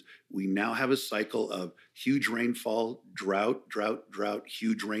 because we now have a cycle of huge rainfall, drought,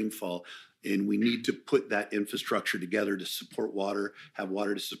 huge rainfall. And we need to put that infrastructure together to support water, have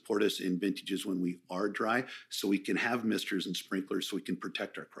water to support us in vintages when we are dry, so we can have misters and sprinklers so we can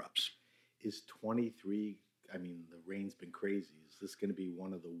protect our crops. Is 23, I mean, the rain's been crazy. Is this going to be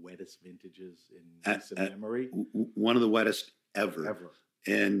one of the wettest vintages in recent memory? One of the wettest ever.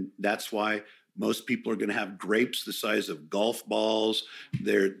 And that's why most people are going to have grapes the size of golf balls.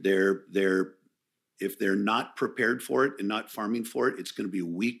 If they're not prepared for it and not farming for it, it's going to be a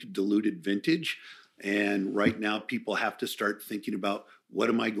weak, diluted vintage. And right now, people have to start thinking about, what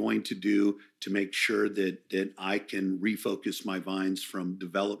am I going to do to make sure that I can refocus my vines from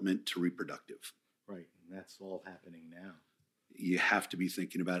development to reproductive? Right, and that's all happening now. You have to be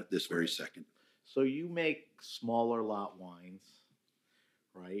thinking about it this very second. So you make smaller lot wines,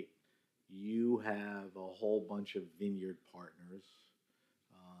 right? You have a whole bunch of vineyard partners.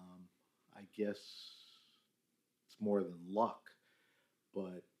 I guess it's more than luck,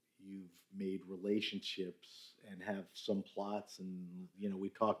 but you've made relationships and have some plots. And, we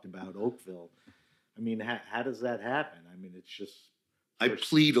talked about Oakville. I mean, how does that happen? I mean, it's just... I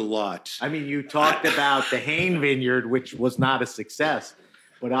plead a lot. I mean, you talked about the Hain Vineyard, which was not a success,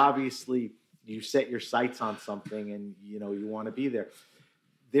 but obviously you set your sights on something and, you want to be there.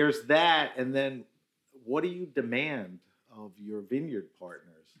 There's that. And then what do you demand of your vineyard partners?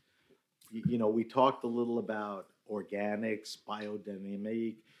 We talked a little about organics,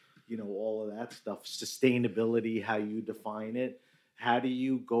 biodynamic, all of that stuff, sustainability, how you define it. How do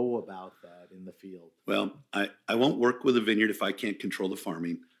you go about that in the field? Well, I won't work with a vineyard if I can't control the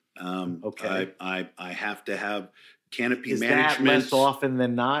farming. Okay. I have to have canopy Is management. That less often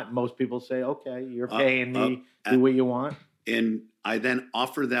than not? Most people say, okay, you're paying me, do what you want. And I then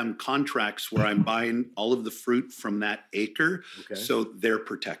offer them contracts where I'm buying all of the fruit from that acre, so they're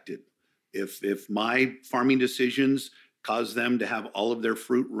protected. If my farming decisions cause them to have all of their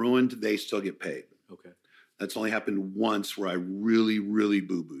fruit ruined, they still get paid. Okay. That's only happened once where I really, really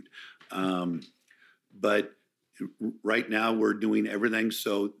boo-booed. But right now we're doing everything.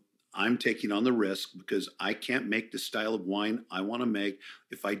 So I'm taking on the risk because I can't make the style of wine I want to make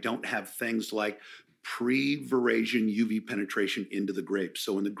if I don't have things like pre-verasion UV penetration into the grapes.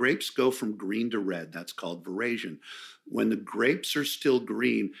 So when the grapes go from green to red, that's called verasion. When the grapes are still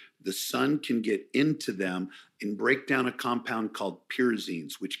green, the sun can get into them and break down a compound called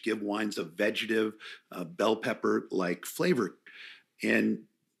pyrazines, which give wines a vegetative, bell pepper-like flavor. And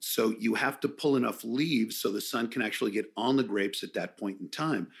so you have to pull enough leaves so the sun can actually get on the grapes at that point in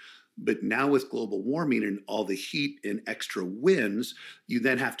time. But now with global warming and all the heat and extra winds, you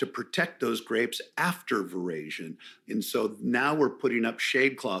then have to protect those grapes after verasion. And so now we're putting up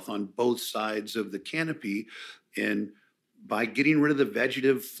shade cloth on both sides of the canopy. And by getting rid of the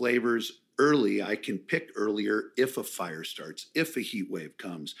vegetative flavors early, I can pick earlier if a fire starts, if a heat wave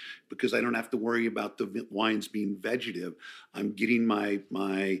comes, because I don't have to worry about the wines being vegetative. I'm getting my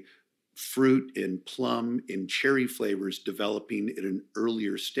fruit and plum and cherry flavors developing at an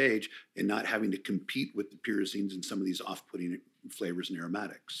earlier stage and not having to compete with the pyrazines and some of these off-putting flavors and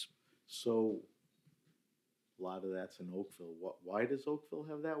aromatics. So a lot of that's in Oakville. Why does Oakville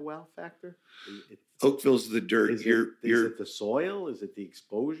have that wow factor? Oakville's the dirt. Is it the soil? Is it the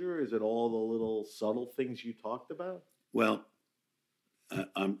exposure? Is it all the little subtle things you talked about? Well,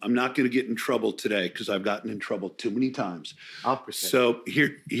 I'm not going to get in trouble today because I've gotten in trouble too many times. I'll pretend. So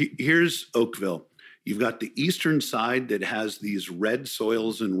here's Oakville. You've got the eastern side that has these red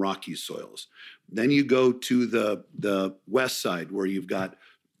soils and rocky soils. Then you go to the west side where you've got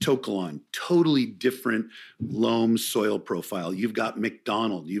Tokalon, totally different loam soil profile. You've got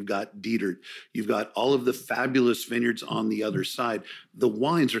McDonald, you've got Dietert, you've got all of the fabulous vineyards on the other side. The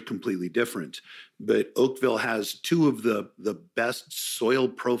wines are completely different, but Oakville has two of the best soil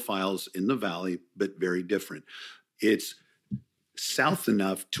profiles in the valley, but very different. It's south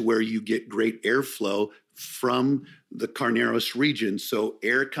enough to where you get great airflow from the Carneros region. So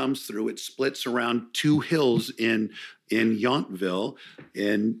air comes through, it splits around two hills in Yountville,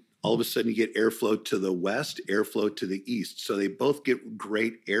 and all of a sudden you get airflow to the west, airflow to the east. So they both get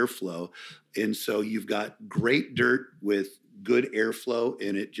great airflow. And so you've got great dirt with good airflow,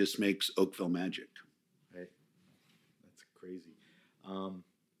 and it just makes Oakville magic. Right. That's crazy.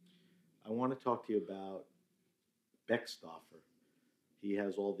 I want to talk to you about Beckstoffer. He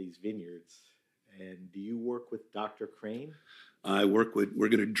has all these vineyards. And do you work with Dr. Crane? We're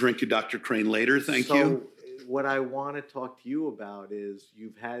going to drink a Dr. Crane later. Thank you. So what I want to talk to you about is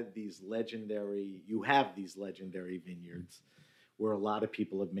you have these legendary vineyards where a lot of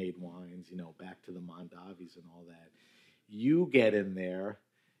people have made wines, back to the Mondavis and all that. You get in there,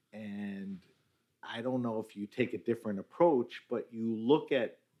 and I don't know if you take a different approach, but you look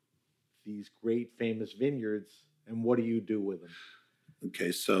at these great famous vineyards, and what do you do with them?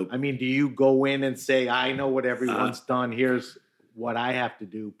 Okay, so do you go in and say, I know what everyone's done, here's what I have to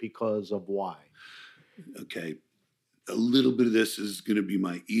do because of why? Okay, a little bit of this is going to be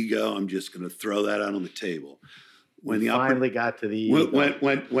my ego. I'm just going to throw that out on the table. When finally got to the ego.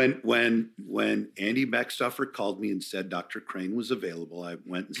 When Andy Beckstoffer called me and said Dr. Crane was available, I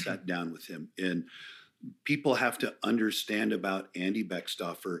went and sat down with him. And people have to understand about Andy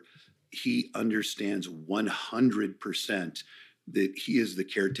Beckstoffer. He understands 100% that he is the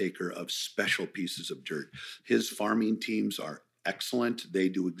caretaker of special pieces of dirt. His farming teams are excellent. They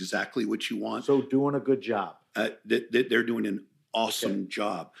do exactly what you want. So doing a good job. They're doing an awesome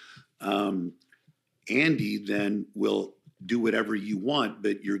job. Andy then will do whatever you want,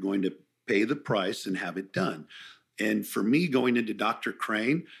 but you're going to pay the price and have it done. And for me, going into Dr.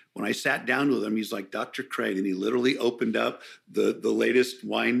 Crane, when I sat down with him, he's like, Dr. Crane, and he literally opened up the latest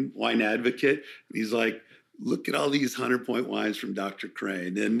wine advocate. And he's like, look at all these 100-point wines from Dr.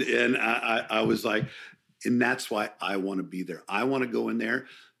 Crane. And I was like, and that's why I want to be there. I want to go in there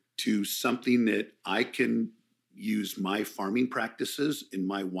to something that I can use my farming practices in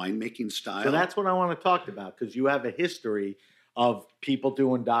my winemaking style. So that's what I want to talk about, because you have a history of people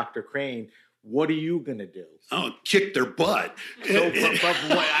doing Dr. Crane. What are you going to do? Oh, kick their butt. So,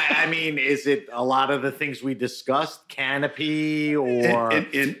 is it a lot of the things we discussed, canopy or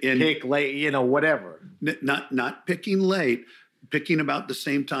pick late, whatever? Not picking late, picking about the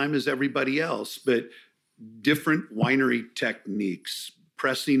same time as everybody else, but different winery techniques,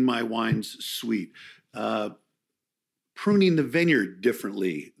 pressing my wines sweet, pruning the vineyard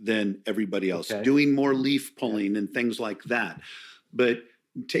differently than everybody else, doing more leaf pulling and things like that. But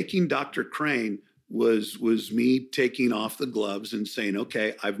taking Dr. Crane was me taking off the gloves and saying,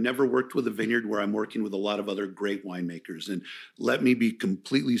 okay, I've never worked with a vineyard where I'm working with a lot of other great winemakers. And let me be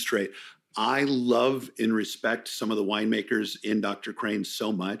completely straight. I love and respect some of the winemakers in Dr. Crane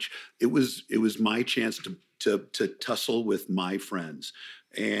so much. It was my chance to tussle with my friends.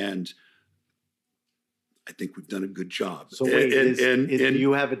 And I think we've done a good job. So wait, do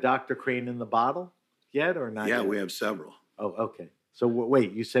you have a Dr. Crane in the bottle yet or not? Yeah, yet? We have several. Oh, okay. So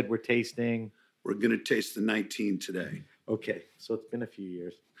wait, you said we're tasting? We're going to taste the 19 today. Okay, so it's been a few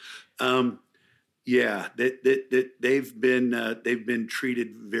years. Yeah, they've been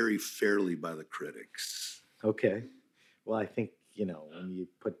treated very fairly by the critics. Okay, well, I think when you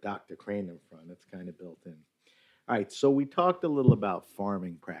put Dr. Crane in front, it's kind of built in. All right, so we talked a little about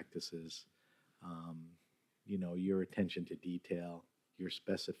farming practices. Your attention to detail, your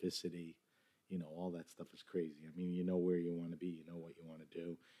specificity. All that stuff is crazy. You know where you want to be. You know what you want to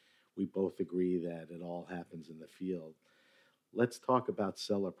do. We both agree that it all happens in the field. Let's talk about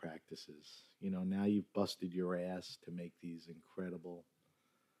cellar practices. Now you've busted your ass to make these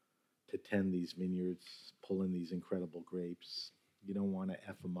to tend these vineyards, pull in these incredible grapes. You don't want to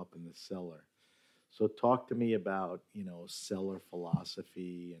F them up in the cellar. So talk to me about, cellar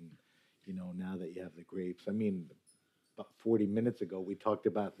philosophy and, now that you have the grapes. About 40 minutes ago, we talked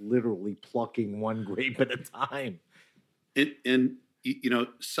about literally plucking one grape at a time.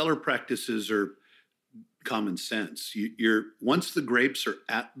 Cellar practices are common sense. Once the grapes are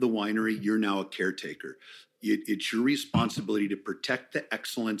at the winery, you're now a caretaker. It's your responsibility to protect the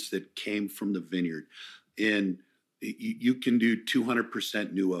excellence that came from the vineyard. And you can do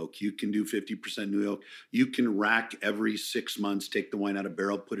 200% new oak. You can do 50% new oak. You can rack every 6 months, take the wine out of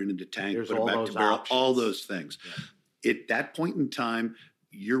barrel, put it into tank, put it back to barrel, all those things. Yeah. At that point in time,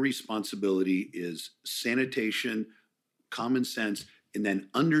 your responsibility is sanitation, common sense, and then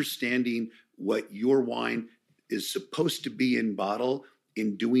understanding what your wine is supposed to be in bottle,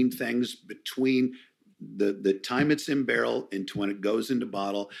 in doing things between the time it's in barrel and to when it goes into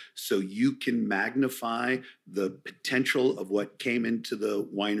bottle, so you can magnify the potential of what came into the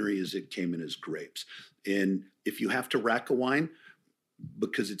winery as it came in as grapes. And if you have to rack a wine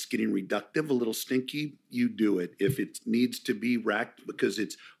because it's getting reductive, a little stinky, you do it. If it needs to be racked because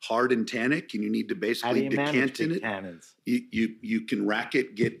it's hard and tannic and you need to basically decant in it, you can rack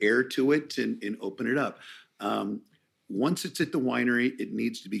it, get air to it, and open it up. Once it's at the winery, it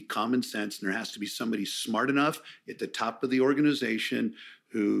needs to be common sense, and there has to be somebody smart enough at the top of the organization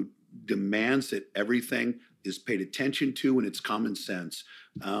who demands that everything is paid attention to and it's common sense.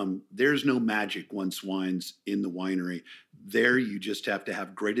 There's no magic once wine's in the winery. There, you just have to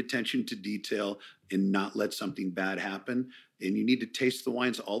have great attention to detail and not let something bad happen. And you need to taste the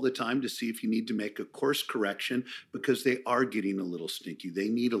wines all the time to see if you need to make a course correction, because they are getting a little stinky. They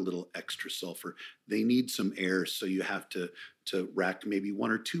need a little extra sulfur. They need some air, so you have to rack maybe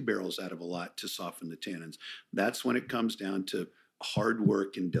 1 or 2 barrels out of a lot to soften the tannins. That's when it comes down to hard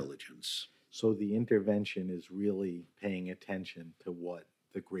work and diligence. So the intervention is really paying attention to what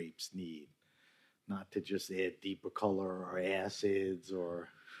the grapes need, not to just add deeper color or acids or...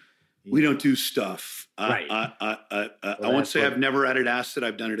 We don't do stuff. Right. I won't say I've never added acid.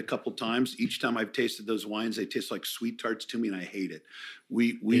 I've done it a couple times. Each time I've tasted those wines, they taste like sweet tarts to me, and I hate it.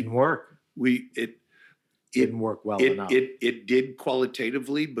 We didn't work. It didn't work well enough. It did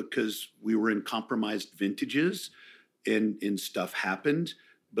qualitatively because we were in compromised vintages, and stuff happened.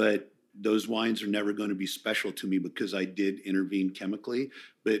 But those wines are never going to be special to me because I did intervene chemically.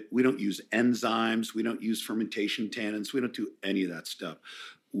 But we don't use enzymes. We don't use fermentation tannins. We don't do any of that stuff.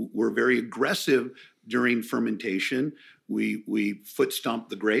 We're very aggressive during fermentation. We foot stomp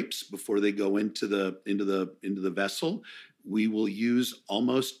the grapes before they go into the vessel. We will use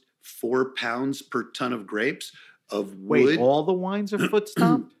almost 4 pounds per ton of grapes of wood. Wait, all the wines are foot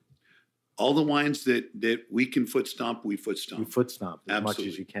stomped? All the wines that we can foot stomp, we foot stomp. You foot stomp as Absolutely.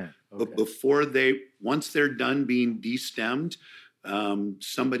 much as you can. Okay. But once they're done being destemmed,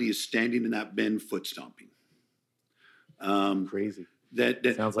 somebody is standing in that bin foot stomping. Crazy. That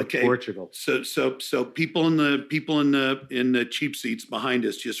sounds like Portugal. So people in the cheap seats behind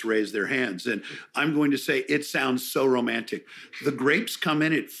us just raise their hands, and I'm going to say it sounds so romantic. The grapes come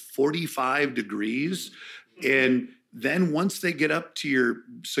in at 45 degrees, and then once they get up to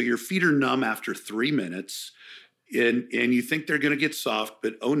your feet are numb after 3 minutes, and you think they're going to get soft,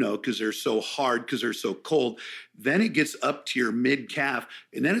 but oh no, because they're so hard, because they're so cold. Then it gets up to your mid calf,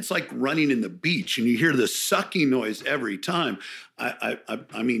 and then it's like running in the beach, and you hear the sucking noise every time.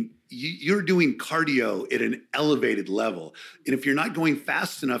 I mean, you're doing cardio at an elevated level, and if you're not going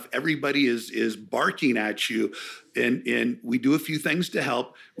fast enough, everybody is barking at you. And we do a few things to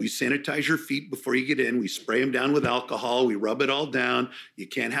help. We sanitize your feet before you get in. We spray them down with alcohol. We rub it all down. You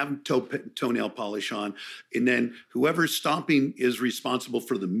can't have toenail polish on. And then whoever's stomping is responsible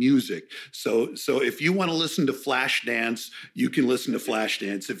for the music. So if you want to listen to Flashdance, you can listen to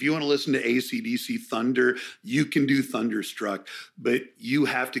Flashdance. If you want to listen to AC/DC Thunder, you can do Thunderstruck. But you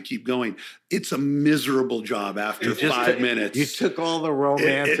have to keep going. It's a miserable job after 5 minutes. You took all the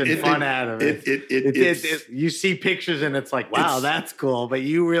romance and fun out of it. You see pictures and it's like, wow, that's cool. But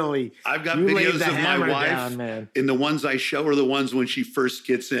you really, I've got videos of my wife, man. And the ones I show are the ones when she first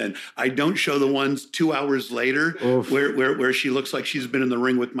gets in. I don't show the ones 2 hours later where she looks like she's been in the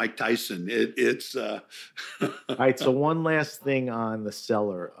ring with Mike Tyson. All right. So one last thing on the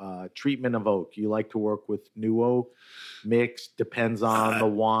cellar, treatment of oak. You like to work with new oak, mixed, depends on the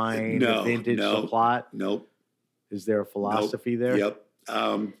wine, the vintage, the plot? Nope. Is there a philosophy there? Yep.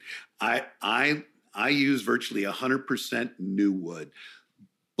 I use virtually 100% new wood,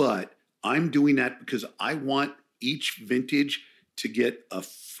 but I'm doing that because I want each vintage to get a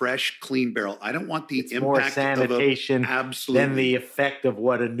fresh, clean barrel. I don't want the impact more sanitation than the effect of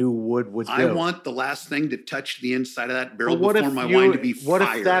what a new wood would do. I want the last thing to touch the inside of that barrel before my wine to be fire. What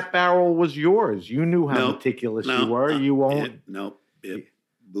if that barrel was yours? You knew how meticulous you were. You won't.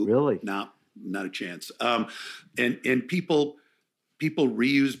 Really? Not a chance. And people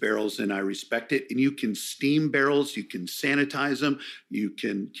reuse barrels, and I respect it. And you can steam barrels, you can sanitize them, you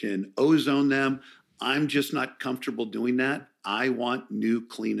can ozone them. I'm just not comfortable doing that. I want new,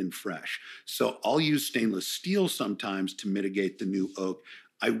 clean, and fresh. So I'll use stainless steel sometimes to mitigate the new oak.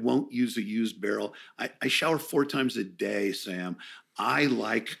 I won't use a used barrel. I shower 4 times a day, Sam. I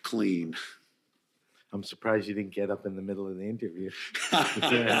like clean. I'm surprised you didn't get up in the middle of the interview.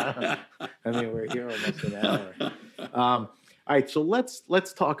 I mean, we're here almost an hour. All right, so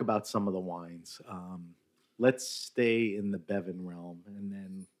let's talk about some of the wines. Let's stay in the Bevan realm, and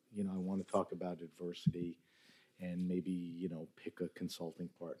then I want to talk about adversity, and maybe pick a consulting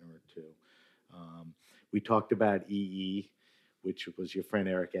partner or two. We talked about EE, which was your friend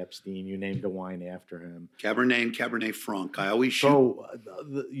Eric Epstein. You named a wine after him. Cabernet and Cabernet Franc. I always shoot. So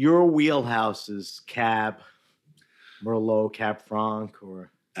your wheelhouse is Cab, Merlot, Cab Franc,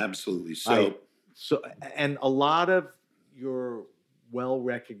 or Absolutely. So, and a lot of your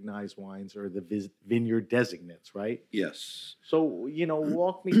well-recognized wines are the vineyard designates, right? Yes. So,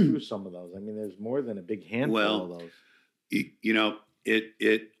 walk me through some of those. I mean, there's more than a big handful of those.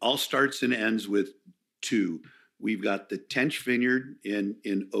 It all starts and ends with two. We've got the Tench Vineyard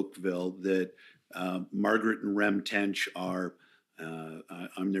in Oakville that Margaret and Rem Tench are.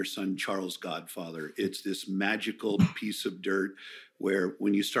 I'm their son Charles' godfather. It's this magical piece of dirt where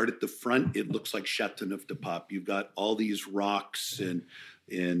when you start at the front, it looks like Châteauneuf-du-Pape. You've got all these rocks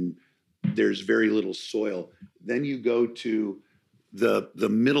and there's very little soil. Then you go to the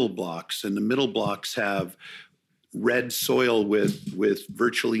middle blocks, and the middle blocks have red soil with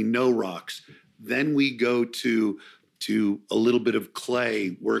virtually no rocks. Then we go to a little bit of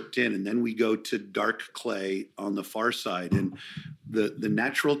clay worked in, and then we go to dark clay on the far side. And the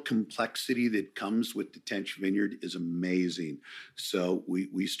natural complexity that comes with the Tench Vineyard is amazing. So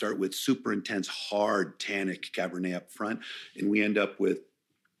we start with super intense, hard, tannic Cabernet up front, and we end up with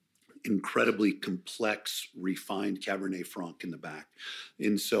incredibly complex, refined Cabernet Franc in the back.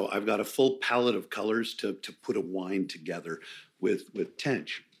 And so I've got a full palette of colors to put a wine together with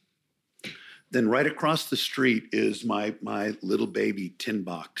Tench. Then right across the street is my little baby Tin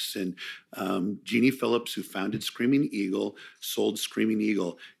Box. And Jeannie Phillips, who founded Screaming Eagle, sold Screaming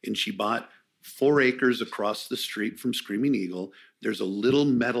Eagle. And she bought 4 acres across the street from Screaming Eagle. There's a little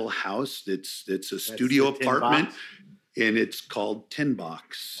metal house that's a studio apartment, and it's called Tin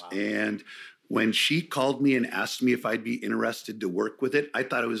Box. Wow. And when she called me and asked me if I'd be interested to work with it, I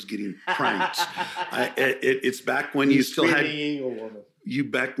thought I was getting pranked. It's back when you still had...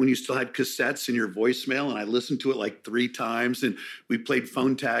 back when you still had cassettes in your voicemail, and I listened to it like 3 times, and we played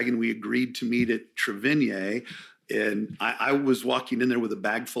phone tag, and we agreed to meet at Trevigny. And I was walking in there with a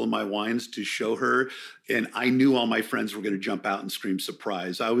bag full of my wines to show her, and I knew all my friends were going to jump out and scream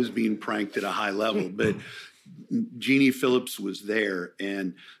surprise. I was being pranked at a high level, but Jeannie Phillips was there,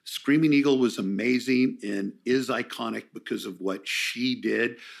 and Screaming Eagle was amazing and is iconic because of what she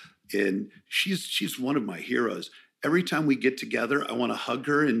did. And she's one of my heroes. Every time we get together, I want to hug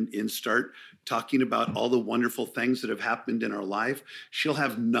her and start talking about all the wonderful things that have happened in our life. She'll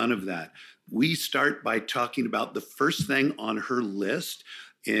have none of that. We start by talking about the first thing on her list,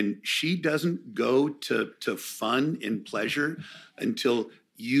 and she doesn't go to fun and pleasure until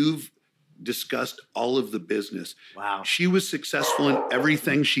you've discussed all of the business. Wow. She was successful in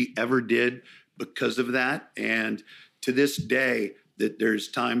everything she ever did because of that. And to this day, that there's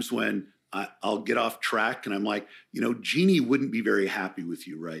times when I'll get off track and I'm like, Jeannie wouldn't be very happy with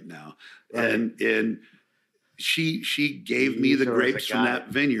you right now. Right. And she gave me the grapes from that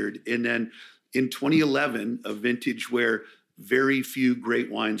vineyard. And then in 2011, a vintage where very few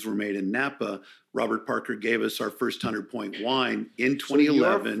great wines were made in Napa, Robert Parker gave us our first 100-point wine in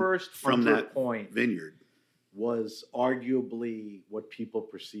 2011 so your first from that point vineyard. Was arguably what people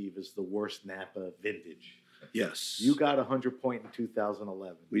perceive as the worst Napa vintage. Yes. You got 100-point in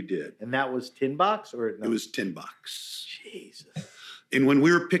 2011. We did. And that was Tin Box? Or no? It was Tin Box. Jesus. And when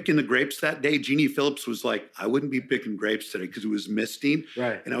we were picking the grapes that day, Jeannie Phillips was like, I wouldn't be picking grapes today because it was misting.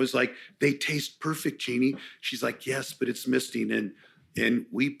 Right. And I was like, they taste perfect, Jeannie. She's like, yes, but it's misting. And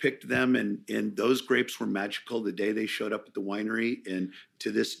we picked them, and those grapes were magical the day they showed up at the winery. And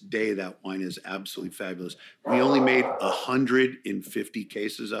to this day, that wine is absolutely fabulous. We only made 150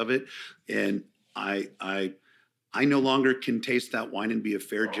 cases of it. And I no longer can taste that wine and be a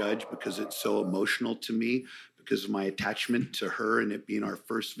fair judge because it's so emotional to me because of my attachment to her and it being our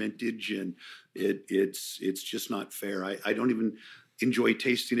first vintage, and it's just not fair. I don't even enjoy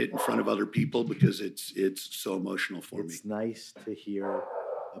tasting it in front of other people because it's so emotional for me. It's nice to hear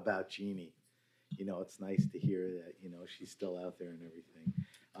about Jeannie. It's nice to hear that, she's still out there and everything.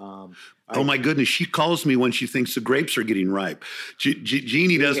 Oh my goodness, she calls me when she thinks the grapes are getting ripe.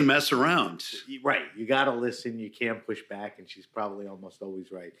 Jeannie doesn't mess around. Right. You got to listen. You can't push back, and she's probably almost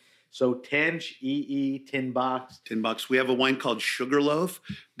always right. So Tench, EE, Tin Box. Tin Box. We have a wine called Sugarloaf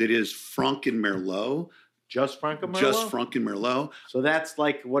that is Franc and Merlot. Just Franc and Merlot? Just Franc and Merlot. So that's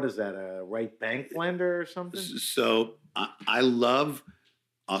like, what is that, a right bank blender or something? So I love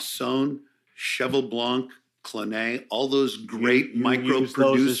Ausson, Cheval Blanc, Clanet, all those great You micro use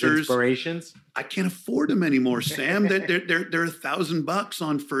those as producers. inspirations? I can't afford them anymore, Sam. They're $1,000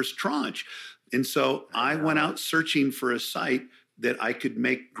 on first tranche. And so I went out searching for a site that I could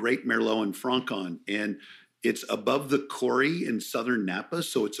make great Merlot and Franc on. And it's above the Corrie in southern Napa.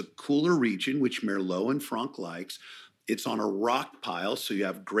 So it's a cooler region, which Merlot and Franc likes. It's on a rock pile, so you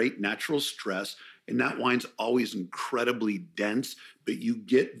have great natural stress. And that wine's always incredibly dense, but you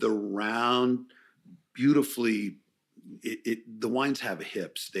get the round, beautifully, the wines have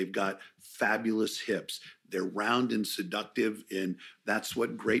hips. They've got fabulous hips. They're round and seductive, and that's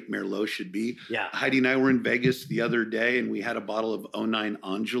what great Merlot should be. Yeah. Heidi and I were in Vegas the other day, and we had a bottle of 09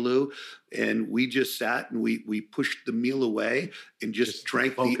 Angelou, and we just sat and we pushed the meal away and just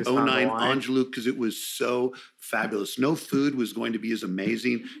drank the focused on the 09 wine. Angelou because it was so fabulous. No food was going to be as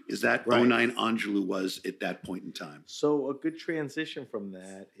amazing as that Right. 09 Angelou was at that point in time. So a good transition from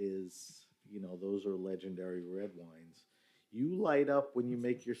that is, those are legendary red wines. You light up when you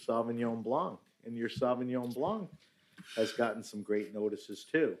make your Sauvignon Blanc, and your Sauvignon Blanc has gotten some great notices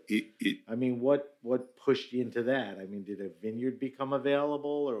too. What pushed you into that? Did a vineyard become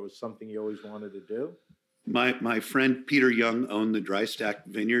available, or was something you always wanted to do? My friend Peter Young owned the Dry Stack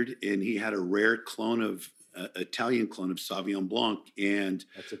Vineyard, and he had a rare Italian clone of Sauvignon Blanc, and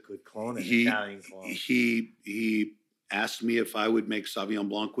That's a good clone, Italian clone. He asked me if I would make Sauvignon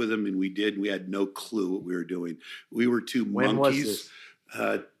Blanc with him, and we did. We had no clue what we were doing. We were two When monkeys. was this?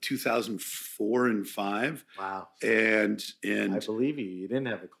 2004 and 5. Wow. And I believe you. You didn't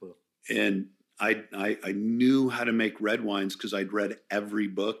have a clue. And I knew how to make red wines because I'd read every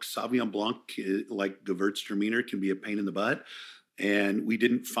book. Sauvignon Blanc, like Gewürztraminer, can be a pain in the butt. And we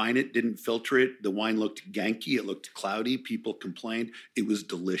didn't fine it, didn't filter it. The wine looked ganky. It looked cloudy. People complained. It was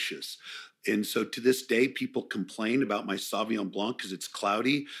delicious. And so to this day, people complain about my Sauvignon Blanc because it's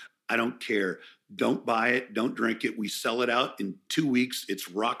cloudy. I don't care. Don't buy it. Don't drink it. We sell it out in 2 weeks. It's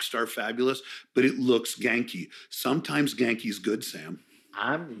rock star fabulous, but it looks ganky. Sometimes ganky's good, Sam.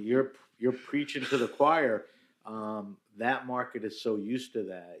 You're preaching to the choir. That market is so used to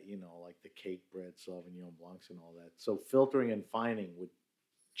that, like the cake bread, Sauvignon Blancs and all that. So filtering and fining would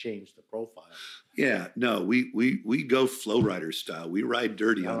change the profile. Yeah, no, we go flow rider style. We ride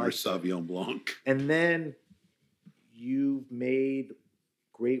dirty on our Sauvignon Blanc. And then you've made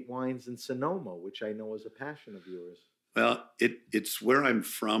great wines in Sonoma, which I know is a passion of yours. Well, it's where I'm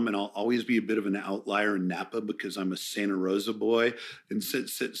from, and I'll always be a bit of an outlier in Napa because I'm a Santa Rosa boy. And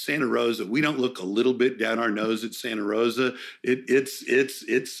Santa Rosa, we don't look a little bit down our nose at Santa Rosa.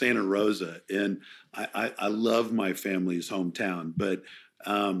 It's Santa Rosa, and I love my family's hometown. But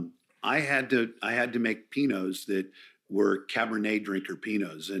I had to make Pinots that were Cabernet drinker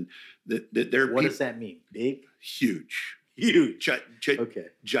Pinots, and they're What does that mean? Big, huge. huge. Okay.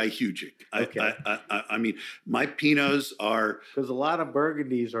 Jihugic. Okay. I mean, my Pinots are... Because a lot of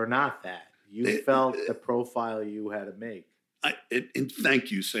Burgundies are not that. You felt the profile you had to make. And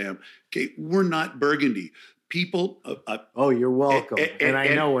thank you, Sam. Okay, we're not Burgundy. People... oh, you're welcome. And I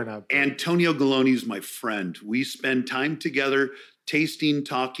know we're not Burgundy. Antonio Galloni's my friend. We spend time together, tasting,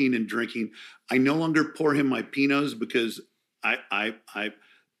 talking, and drinking. I no longer pour him my Pinots because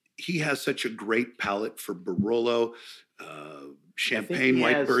he has such a great palate for Barolo, Champagne,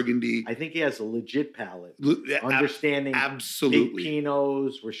 white Burgundy. I think he has a legit palate. Understanding absolutely big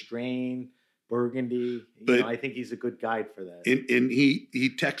Pinots, restrained, Burgundy. But, I think he's a good guide for that. And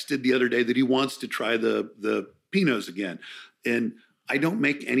he texted the other day that he wants to try the Pinots again. And I don't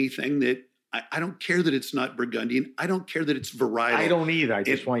make anything that I don't care that it's not Burgundian. I don't care that it's varietal. I don't either. I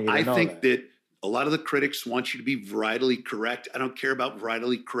just want you to know I think that a lot of the critics want you to be varietally correct. I don't care about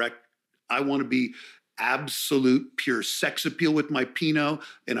varietally correct. I want to be absolute pure sex appeal with my Pinot,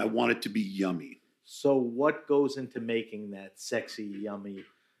 and I want it to be yummy. So what goes into making that sexy, yummy?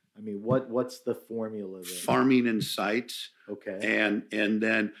 What's the formula there? Farming and sites. Okay. And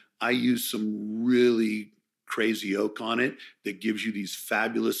then I use some really crazy oak on it that gives you these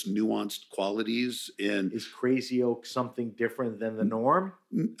fabulous nuanced qualities. And is crazy oak something different than the norm?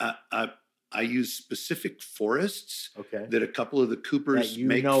 I use specific forests that a couple of the Coopers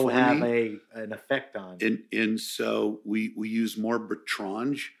that have an effect on. And so we use more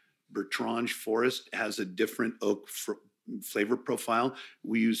Bertrange. Bertrange forest has a different oak flavor profile.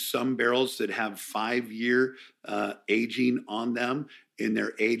 We use some barrels that have 5-year aging on them, and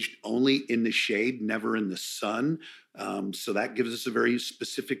they're aged only in the shade, never in the sun. So that gives us a very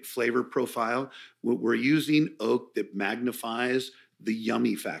specific flavor profile. We're using oak that magnifies the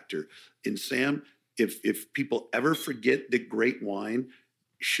yummy factor. And Sam, if people ever forget that great wine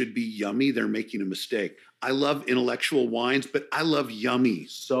should be yummy, they're making a mistake. I love intellectual wines, but I love yummy.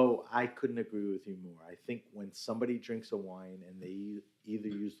 So I couldn't agree with you more. I think when somebody drinks a wine and they either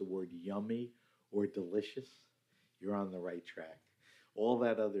use the word yummy or delicious, you're on the right track. All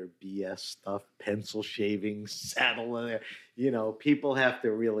that other BS stuff, pencil shavings, saddle in there, people have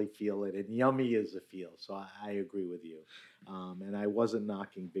to really feel it. And yummy is a feel. So I agree with you. And I wasn't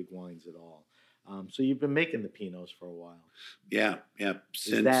knocking big wines at all. So you've been making the Pinots for a while. Yeah.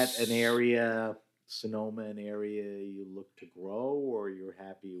 Is that an area, Sonoma, an area you look to grow, or you're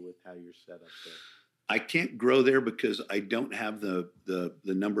happy with how you're set up there? I can't grow there because I don't have the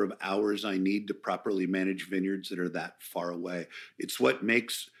number of hours I need to properly manage vineyards that are that far away. It's what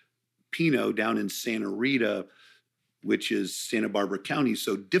makes Pinot down in Santa Rita, which is Santa Barbara County,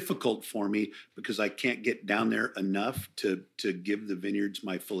 so difficult for me because I can't get down there enough to give the vineyards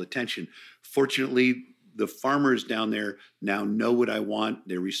my full attention. Fortunately, the farmers down there now know what I want.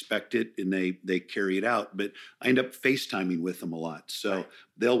 They respect it and they carry it out. But I end up FaceTiming with them a lot. So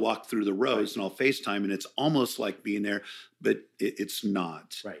they'll walk through the rows and I'll FaceTime, and it's almost like being there, but it's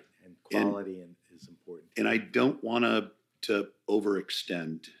not. Right. And quality is important. And I don't want to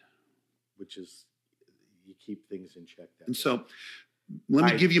overextend. Which is, you keep things in check. And so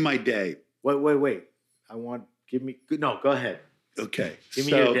let me give you my day. Wait. Go ahead. Okay. Give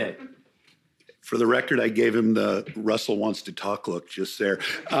me your day. For the record, I gave him the Russell wants to talk look just there.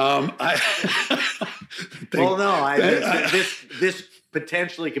 This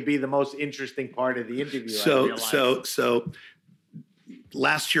potentially could be the most interesting part of the interview. So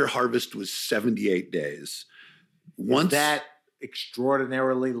last year harvest was 78 days. Is that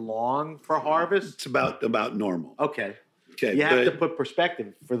extraordinarily long for harvest? It's about normal. Okay. You have to put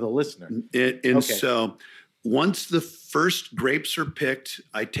perspective for the listener. So once the first grapes are picked,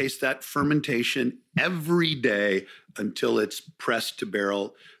 I taste that fermentation every day until it's pressed to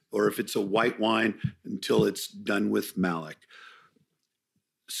barrel, or if it's a white wine, until it's done with malic.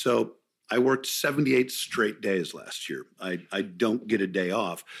 So I worked 78 straight days last year. I don't get a day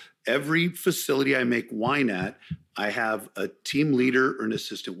off. Every facility I make wine at, I have a team leader or an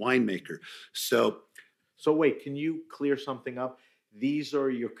assistant winemaker. So wait, can you clear something up? These are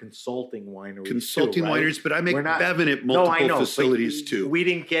your consulting wineries. Wineries, but I make Bevan at multiple facilities too. We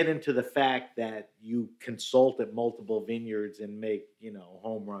didn't get into the fact that you consult at multiple vineyards and make,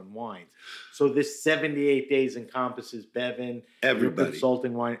 home run wines. So this 78 days encompasses Bevan, everybody, your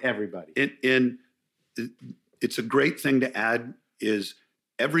consulting wine, everybody. And it's a great thing to add is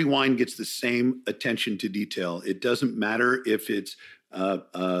every wine gets the same attention to detail. It doesn't matter if it's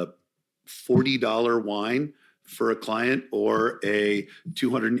a $40 wine for a client or a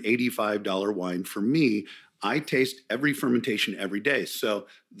 $285 wine for me. I taste every fermentation every day. So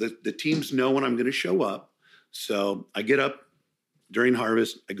the teams know when I'm going to show up. So I get up during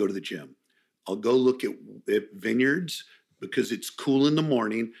harvest, I go to the gym. I'll go look at vineyards because it's cool in the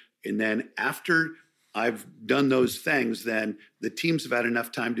morning. And then after I've done those things, then the teams have had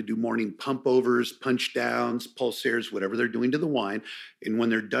enough time to do morning pump overs, punch downs, pulsaires, whatever they're doing to the wine. And when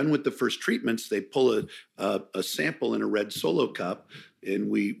they're done with the first treatments, they pull a sample in a red Solo cup, and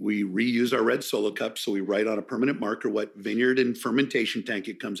we reuse our red Solo cup. So we write on a permanent marker what vineyard and fermentation tank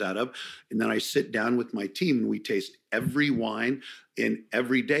it comes out of. And then I sit down with my team and we taste every wine. And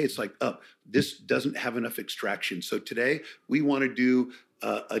every day it's like, oh, this doesn't have enough extraction. So today we want to do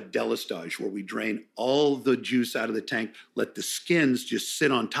a delistage where we drain all the juice out of the tank, let the skins just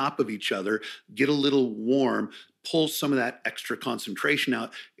sit on top of each other, get a little warm, pull some of that extra concentration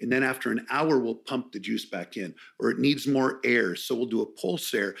out, and then after an hour, we'll pump the juice back in. Or it needs more air, so we'll do a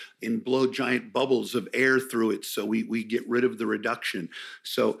pulsaire and blow giant bubbles of air through it so we get rid of the reduction.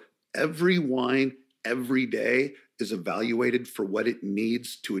 So every wine, every day is evaluated for what it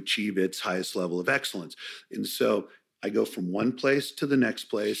needs to achieve its highest level of excellence. And so I go from one place to the next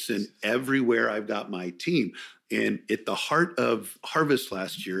place, and everywhere I've got my team. And at the heart of harvest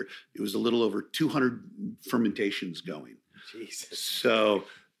last year, it was a little over 200 fermentations going. Jesus. So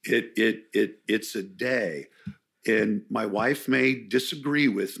it's a day. And my wife may disagree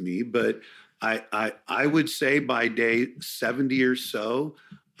with me, but I would say by day 70 or so,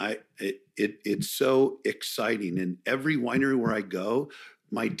 it's so exciting. And every winery where I go,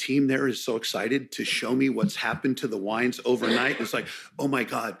 my team there is so excited to show me what's happened to the wines overnight. It's like, oh my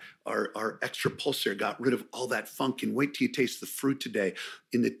God, our extra pulsar got rid of all that funk, and wait till you taste the fruit today.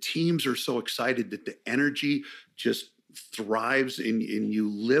 And the teams are so excited that the energy just thrives and you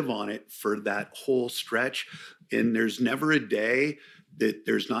live on it for that whole stretch. And there's never a day that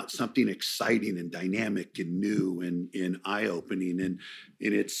there's not something exciting and dynamic and new and eye-opening. And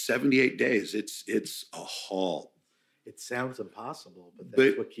it's 78 days. It's a haul. It sounds impossible, but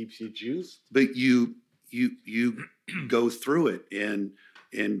that's But- what keeps you juiced. But you go through it,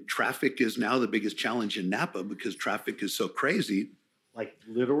 and traffic is now the biggest challenge in Napa because traffic is so crazy. Like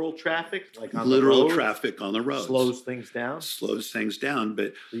literal traffic, like on Literal the road, traffic on the roads slows things down. slows things down.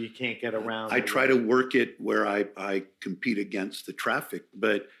 But So you can't get around. I the try road. to work it where I compete against the traffic.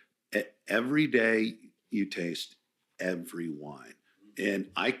 But every day you taste every wine, and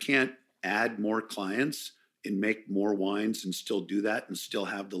I can't add more clients and make more wines and still do that and still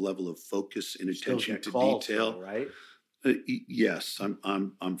have the level of focus and Still attention get to calls, detail. though, right? Yes,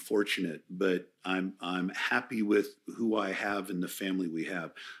 I'm fortunate, but I'm happy with who I have and the family we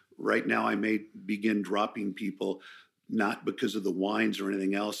have. Right now, I may begin dropping people, not because of the wines or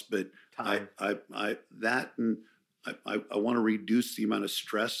anything else, but Time. I want to reduce the amount of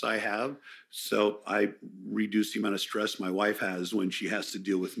stress I have. So I reduce the amount of stress my wife has when she has to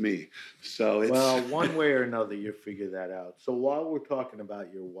deal with me. So it's Well, one way or another, you figure that out. So while we're talking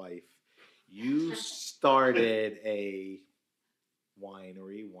about your wife, you started a wine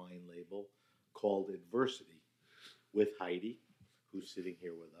label called Adversity with Heidi, who's sitting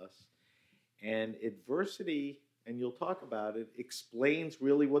here with us. And Adversity, and you'll talk about it, explains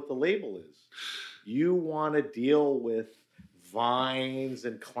really what the label is. You want to deal with vines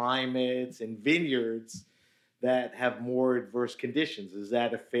and climates and vineyards that have more adverse conditions. Is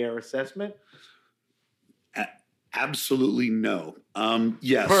that a fair assessment? Absolutely no.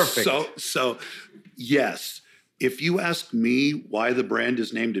 Yes. Perfect. So yes. If you ask me why the brand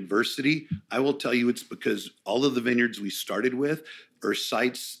is named Adversity, I will tell you it's because all of the vineyards we started with are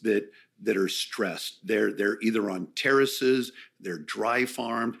sites that are stressed. They're either on terraces, they're dry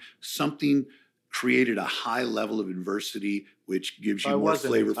farmed. Something created a high level of adversity, which gives you more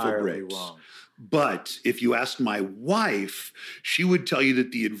flavorful grapes. Wrong. But if you ask my wife, she would tell you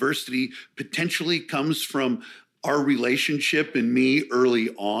that the adversity potentially comes from our relationship and me early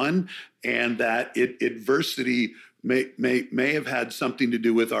on, and that adversity may have had something to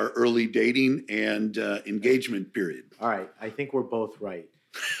do with our early dating and engagement period. All right, I think we're both right.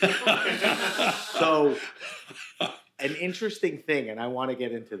 So, an interesting thing, and I want to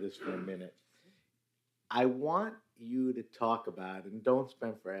get into this for a minute. I want you to talk about, and don't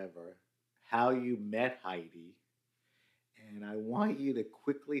spend forever, how you met Heidi. And I want you to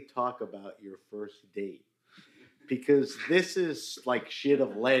quickly talk about your first date. Because this is like shit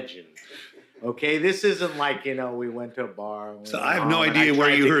of legend. Okay? This isn't like, we went to a bar. And So I have no idea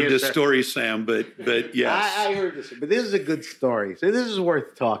where you heard this story, Sam, but yes. I heard this, but this is a good story. So this is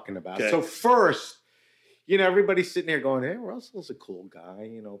worth talking about. Okay. So first, everybody's sitting here going, hey, Russell's a cool guy,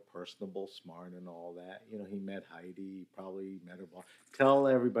 personable, smart, and all that. He met Heidi. He probably met her. Tell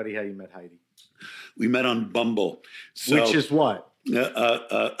everybody how you met Heidi. We met on Bumble. Which is what?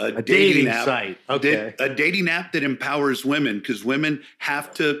 A dating app, site. Okay. A dating app that empowers women, because women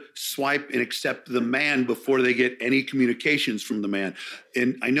have to swipe and accept the man before they get any communications from the man.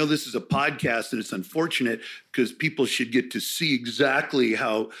 And I know this is a podcast, and it's unfortunate because people should get to see exactly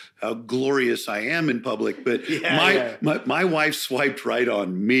how glorious I am in public. But my wife swiped right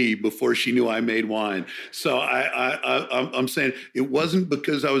on me before she knew I made wine. So I'm saying it wasn't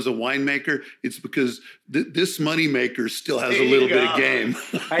because I was a winemaker. It's because this moneymaker still has a little bit of game.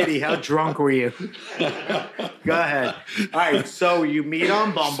 Heidi, how drunk were you? Go ahead. All right, so you meet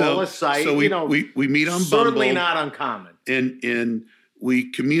on Bumble, a site. So we meet on Bumble. Certainly not uncommon. And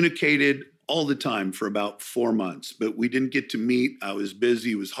we communicated all the time for about 4 months, but we didn't get to meet. I was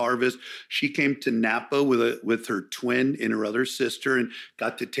busy. It was harvest. She came to Napa with her twin and her other sister and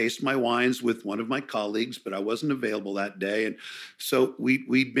got to taste my wines with one of my colleagues, but I wasn't available that day. And so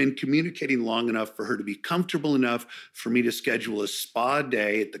we'd been communicating long enough for her to be comfortable enough for me to schedule a spa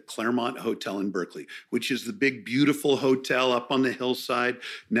day at the Claremont Hotel in Berkeley, which is the big, beautiful hotel up on the hillside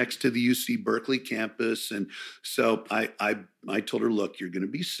next to the UC Berkeley campus. And so I told her, look, you're going to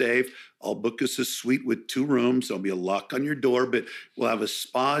be safe. I'll book us a suite with 2 rooms. There'll be a lock on your door, but we'll have a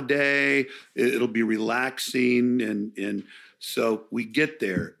spa day. It'll be relaxing. And so we get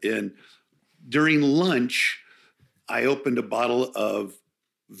there. And during lunch, I opened a bottle of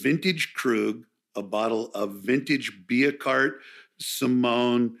vintage Krug, a bottle of vintage Biacart,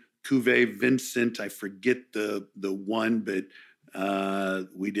 Simone, Cuvée Vincent. I forget the one, but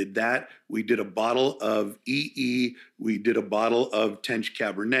we did that. We did a bottle of EE. We did a bottle of Tench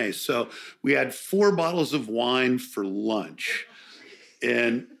Cabernet. So we had 4 bottles of wine for lunch.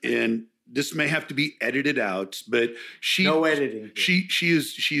 And this may have to be edited out, but no editing.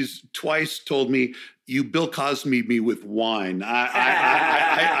 She's twice told me, you Bill Cosby me with wine.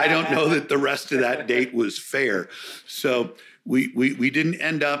 I don't know that the rest of that date was fair. So we didn't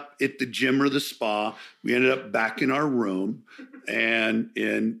end up at the gym or the spa. We ended up back in our room, and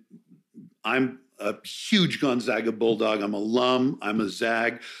I'm a huge Gonzaga Bulldog. I'm a alum. I'm a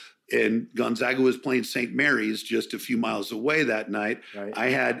Zag. And Gonzaga was playing St. Mary's just a few miles away that night. Right. I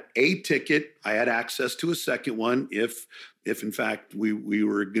had a ticket. I had access to a second one if in fact we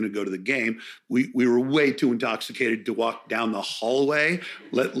were going to go to the game. We were way too intoxicated to walk down the hallway,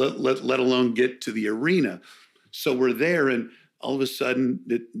 let alone get to the arena. So we're there, and all of a sudden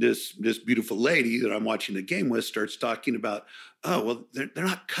this beautiful lady that I'm watching the game with starts talking about, oh, well, they're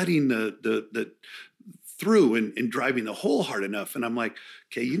not cutting the through and driving the hole hard enough. And I'm like,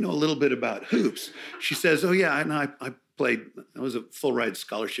 okay, you know a little bit about hoops. She says, oh yeah, and I was a full ride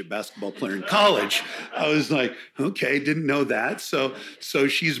scholarship basketball player in college. I was like, okay, didn't know that. So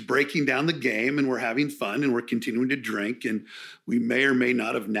she's breaking down the game, and we're having fun, and we're continuing to drink, and we may or may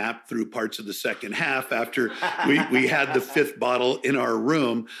not have napped through parts of the second half after we had the fifth bottle in our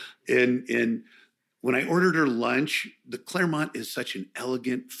room. And when I ordered her lunch, the Claremont is such an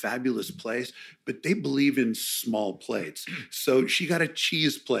elegant, fabulous place, but they believe in small plates. So she got a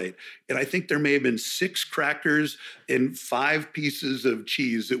cheese plate. And I think there may have been 6 crackers and 5 pieces of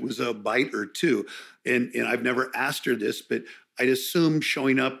cheese. It was a bite or two. And I've never asked her this, but I'd assume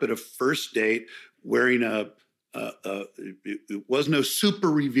showing up at a first date wearing it was no super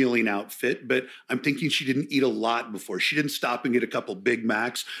revealing outfit, but I'm thinking she didn't eat a lot before. She didn't stop and get a couple Big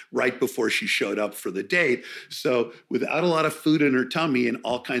Macs right before she showed up for the date. So without a lot of food in her tummy and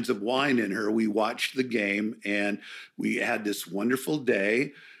all kinds of wine in her, we watched the game, and we had this wonderful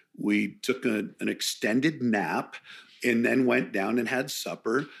day. We took an extended nap and then went down and had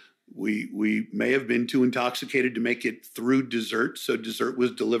supper. We may have been too intoxicated to make it through dessert, so dessert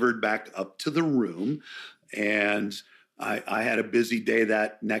was delivered back up to the room. And I had a busy day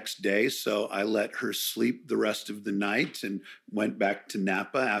that next day, so I let her sleep the rest of the night and went back to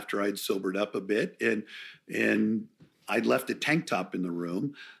Napa after I'd sobered up a bit. And I'd left a tank top in the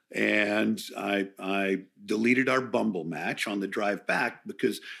room, and I deleted our Bumble match on the drive back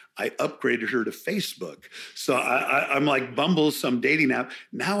because I upgraded her to Facebook. So I'm like, Bumble's some dating app.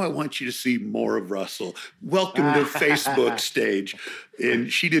 Now I want you to see more of Russell. Welcome to Facebook stage.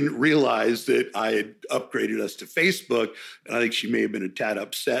 And she didn't realize that I had upgraded us to Facebook. And I think she may have been a tad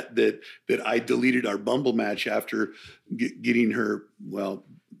upset that I deleted our Bumble match after getting her, well,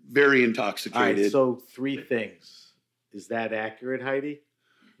 very intoxicated. All right, so 3 things. Is that accurate, Heidi?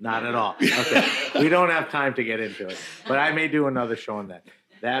 Not at all. Okay. We don't have time to get into it, but I may do another show on that.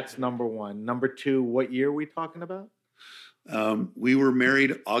 That's number 1. Number 2, what year are we talking about? We were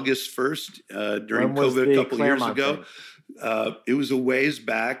married August 1st during COVID a couple years ago. It was a ways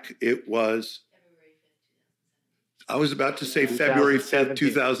back. It was, I was about to say February 5th,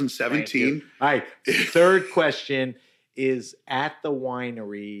 2017. All right. Third question is, at the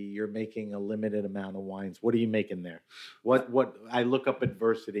winery, you're making a limited amount of wines. What are you making there? What I look up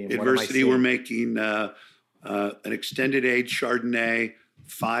Adversity. And Adversity, we're making an extended age Chardonnay,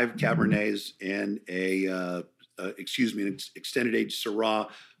 5 Cabernets, and an extended age Syrah,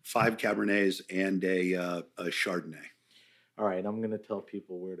 5 Cabernets, and a Chardonnay. All right, I'm going to tell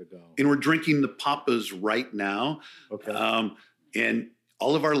people where to go. And we're drinking the Papas right now. Okay. And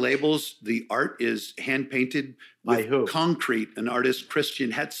all of our labels, the art is hand painted with concrete. An artist,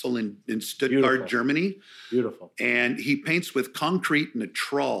 Christian Hetzel in Stuttgart, Beautiful. Germany. Beautiful. And he paints with concrete and a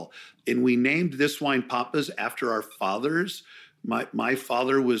trawl. And we named this wine Papas after our fathers. My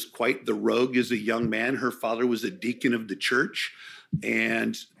father was quite the rogue as a young man. Her father was a deacon of the church.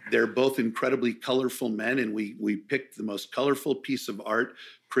 And they're both incredibly colorful men. And we picked the most colorful piece of art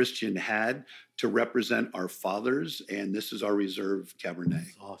Christian had to represent our fathers. And this is our reserve Cabernet.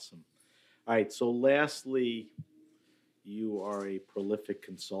 That's awesome. All right. So lastly, you are a prolific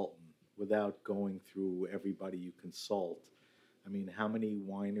consultant. Without going through everybody you consult, I mean, how many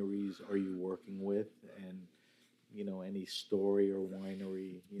wineries are you working with? And any story or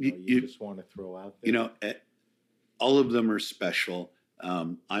winery, you just want to throw out there? All of them are special.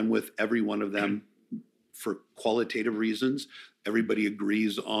 I'm with every one of them for qualitative reasons. Everybody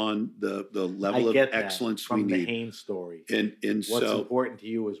agrees on the level of excellence we need. From the Haynes story. And what's important to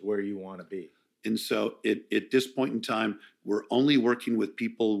you is where you want to be. And so at this point in time, we're only working with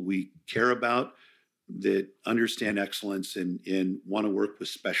people we care about, that understand excellence and want to work with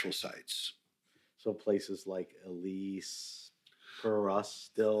special sites. So places like Elise, Perus,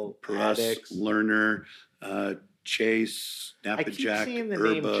 Addicts, Lerner, Chase, Napa Jack, I keep seeing the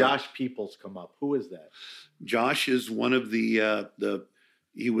Urba. name Josh Peoples come up. Who is that? Josh is one of he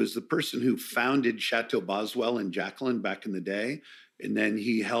was the person who founded Chateau Boswell in Jacqueline back in the day. And then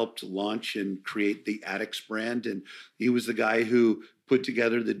he helped launch and create the Addicts brand. And he was the guy who put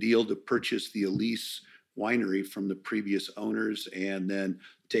together the deal to purchase the Elise winery from the previous owners and then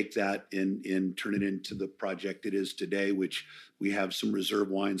take that and turn it into the project it is today, which we have some reserve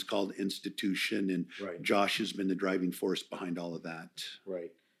wines called Institution. And Right. Josh has been the driving force behind all of that.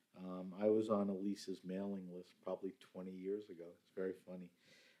 Right. I was on Elise's mailing list probably 20 years ago. It's very funny.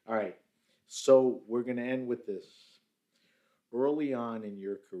 All right. So we're going to end with this. Early on in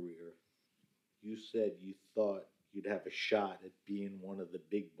your career, you said you thought you'd have a shot at being one of the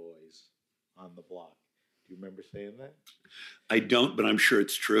big boys on the block. Do you remember saying that? I don't, but I'm sure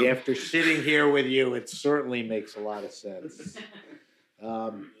it's true. After sitting here with you, it certainly makes a lot of sense.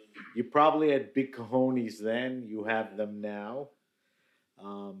 You probably had big cojones then. You have them now.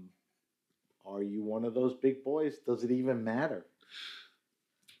 Are you one of those big boys? Does it even matter?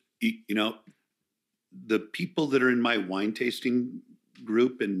 You know, the people that are in my wine tasting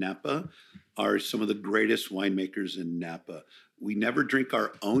group in Napa are some of the greatest winemakers in Napa. We never drink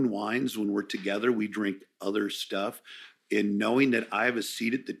our own wines when we're together. We drink other stuff. And knowing that I have a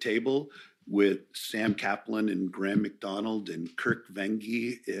seat at the table with Sam Kaplan and Graham McDonald and Kirk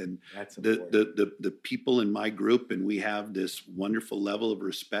Vengi and the people in my group, and we have this wonderful level of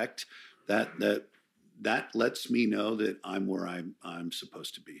respect, that lets me know that I'm where I'm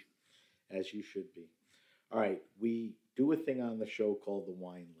supposed to be. As you should be. All right, we do a thing on the show called the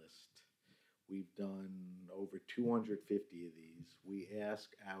wine list. We've done over 250 of these. We ask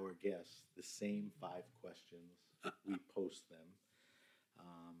our guests the same 5 questions. We post them.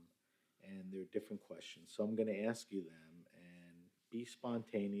 And they're different questions. So I'm going to ask you them and be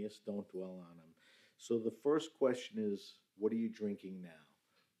spontaneous. Don't dwell on them. So the first question is, what are you drinking now?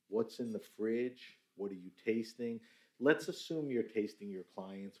 What's in the fridge? What are you tasting? Let's assume you're tasting your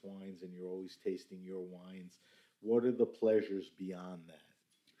clients' wines and you're always tasting your wines. What are the pleasures beyond that?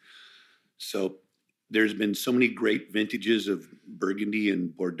 So there's been so many great vintages of Burgundy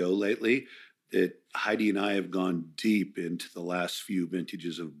and Bordeaux lately that Heidi and I have gone deep into the last few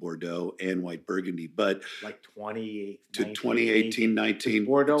vintages of Bordeaux and white Burgundy, but like 2018, 19.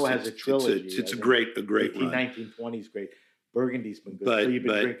 Bordeaux has a trilogy. It's a great 18, run. 19, 20 is great. Burgundy's been good. But, so you've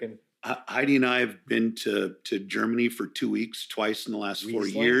been drinking. Heidi and I have been to Germany for 2 weeks, twice in the last 4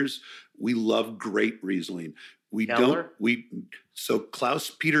 Riesling? years. We love great Riesling. So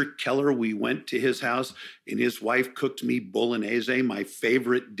Klaus-Peter Keller, we went to his house and his wife cooked me bolognese, my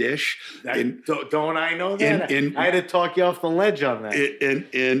favorite dish. Don't I know that? I had to talk you off the ledge on that.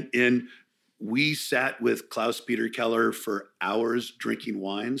 And we sat with Klaus-Peter Keller for hours drinking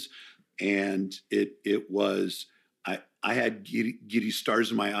wines, and it was, I had giddy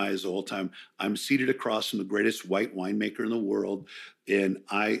stars in my eyes the whole time. I'm seated across from the greatest white winemaker in the world, and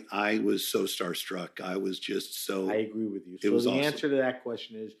I was so starstruck. I was just so... I agree with you. It was the awesome. Answer to that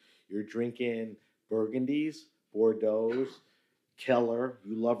question is you're drinking Burgundies, Bordeaux, Keller.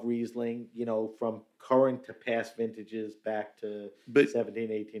 You love Riesling, from current to past vintages back to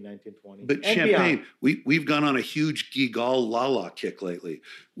 17, 18, 19, 20. But champagne, we've gone on a huge Guigal Lala kick lately.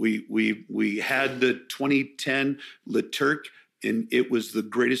 We had the 2010 Le Turc, and it was the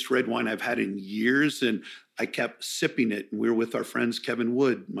greatest red wine I've had in years, and I kept sipping it. And we were with our friends Kevin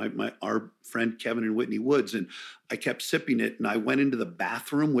Wood, our friend Kevin and Whitney Woods, and I kept sipping it. And I went into the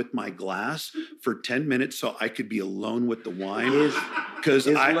bathroom with my glass for 10 minutes so I could be alone with the wine. Because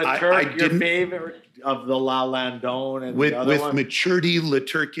I didn't. Your favorite of the La Landone and with the other one? maturity, Le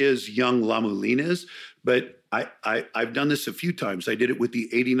Turc is, young La Molinas, but I've done this a few times. I did it with the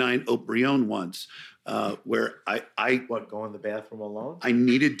 89 Haut-Brion once. Where go in the bathroom alone? I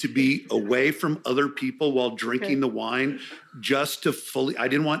needed to be away from other people while drinking the wine, just to fully. I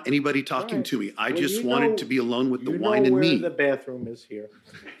didn't want anybody talking to me. I just wanted to be alone with the wine and me. The bathroom is here.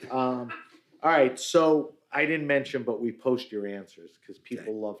 All right, so I didn't mention, but we post your answers because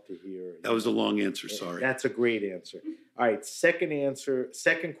people love to hear. That was a long answer. Sorry. That's a great answer. All right,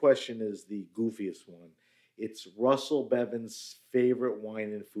 second question is the goofiest one. It's Russell Bevan's favorite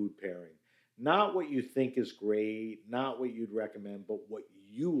wine and food pairing. Not what you think is great, not what you'd recommend, but what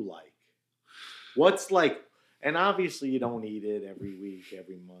you like. What's like, and obviously you don't eat it every week,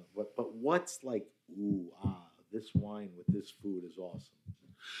 every month, but what's like, this wine with this food is awesome.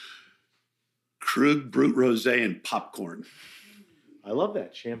 Krug Brut Rosé and popcorn. I love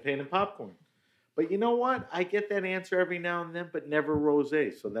that, champagne and popcorn. But you know what? I get that answer every now and then, but never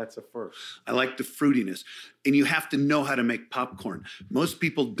rosé, so that's a first. I like the fruitiness. And you have to know how to make popcorn. Most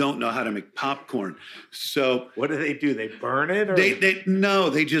people don't know how to make popcorn. So what do? They burn it? Or?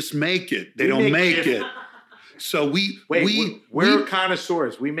 They just make it. They don't make it. So we're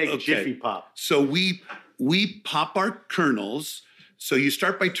connoisseurs. We make Jiffy Pop. So we pop our kernels. So you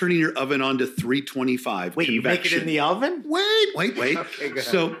start by turning your oven on to 325. Wait, you make it in the oven? Wait. Okay, go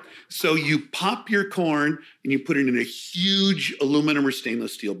ahead. So you pop your corn and you put it in a huge aluminum or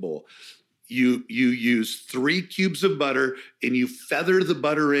stainless steel bowl. You use 3 cubes of butter and you feather the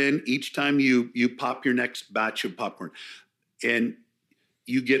butter in each time you pop your next batch of popcorn. And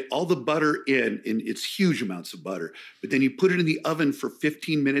you get all the butter in, and it's huge amounts of butter. But then you put it in the oven for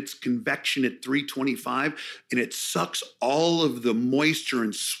 15 minutes, convection at 325, and it sucks all of the moisture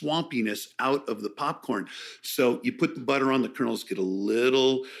and swampiness out of the popcorn. So you put the butter on, the kernels get a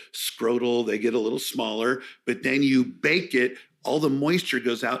little scrotal, they get a little smaller, but then you bake it. All the moisture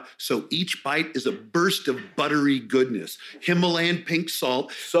goes out, so each bite is a burst of buttery goodness. Himalayan pink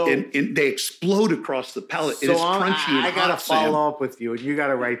salt, and they explode across the palate. So it is crunchy and I hot, gotta follow Sam. up with you, and you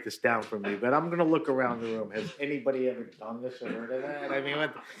gotta write this down for me. But I'm gonna look around the room. Has anybody ever done this or heard of that? I mean,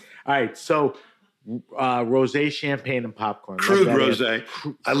 all right. So, rosé, champagne, and popcorn. Crude rosé.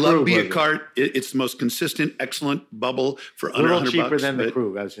 I love Be a rosé. Cart. It's the most consistent, excellent bubble for A under little $100. cheaper than the but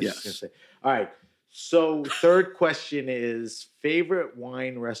Krug. I was just yes. gonna say. All right. So, third question is favorite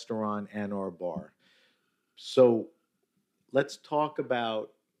wine restaurant and or bar. So, let's talk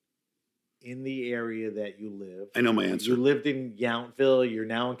about in the area that you live. I know my answer. You lived in Yountville. You're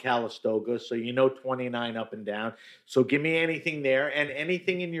now in Calistoga, so you know 29 up and down. So, give me anything there and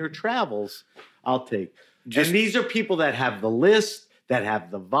anything in your travels. I'll take. And these are people that have the list, that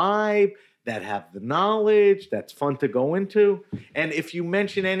have the vibe, that have the knowledge. That's fun to go into. And if you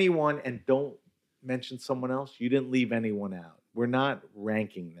mention anyone and don't mention someone else, you didn't leave anyone out. We're not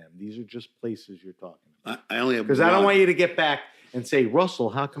ranking them. These are just places you're talking about. I only have Because I don't want you to get back and say,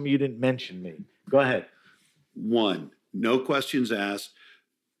 Russell, how come you didn't mention me? Go ahead. one. No questions asked.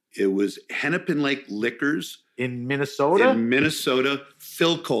 It was Hennepin Lake Liquors In Minnesota? in Minnesota,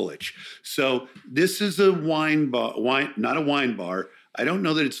 Phil Kolich. So this is a wine bar, not a wine bar. I don't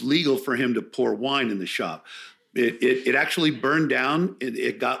know that it's legal for him to pour wine in the shop. It actually burned down.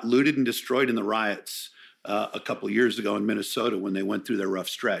 It got looted and destroyed in the riots a couple of years ago in Minnesota when they went through their rough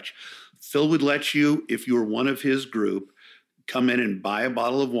stretch. Phil would let you, if you were one of his group, come in and buy a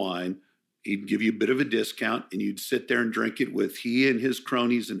bottle of wine. He'd give you a bit of a discount, and you'd sit there and drink it with he and his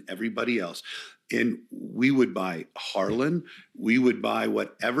cronies and everybody else. And we would buy Harlan. We would buy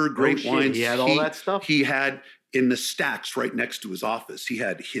whatever great wines. He had all that stuff? He had in the stacks right next to his office. He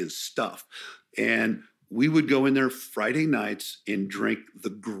had his stuff. And we would go in there Friday nights and drink the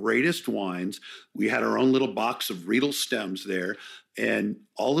greatest wines. We had our own little box of Riedel stems there. And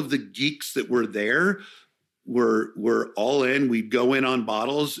all of the geeks that were there were all in. We'd go in on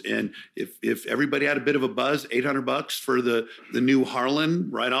bottles. And if everybody had a bit of a buzz, $800 for the new Harlan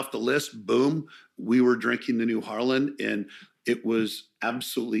right off the list, boom, we were drinking the new Harlan. And it was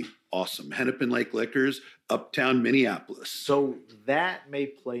absolutely awesome. Hennepin Lake Liquors, uptown Minneapolis. So that may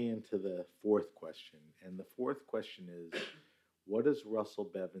play into the fourth question. And the fourth question is, what is Russell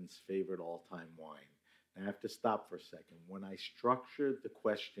Bevan's favorite all-time wine? And I have to stop for a second. When I structured the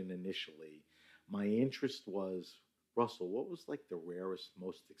question initially, my interest was, Russell, what was like the rarest,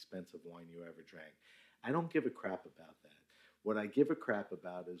 most expensive wine you ever drank? I don't give a crap about that. What I give a crap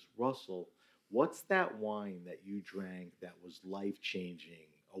about is, Russell, what's that wine that you drank that was life-changing,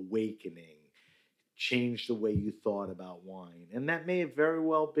 awakening, changed the way you thought about wine? And that may have very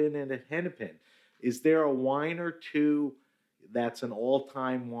well been in a Hennepin. Is there a wine or two that's an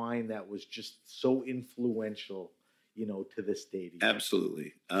all-time wine that was just so influential, to this day?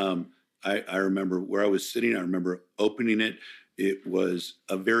 Absolutely. I remember where I was sitting. I remember opening it. It was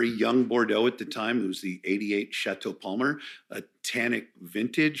a very young Bordeaux at the time. It was the 88 Chateau Palmer, a tannic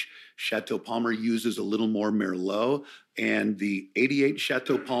vintage. Chateau Palmer uses a little more Merlot. And the 88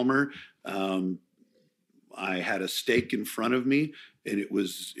 Chateau Palmer, I had a steak in front of me, and it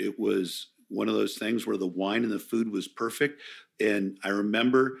was one of those things where the wine and the food was perfect. And I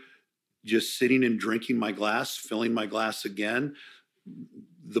remember just sitting and drinking my glass, filling my glass again.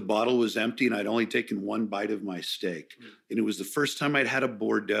 The bottle was empty, and I'd only taken one bite of my steak. And it was the first time I'd had a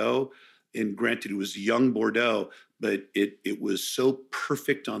Bordeaux. And granted, it was young Bordeaux, but it was so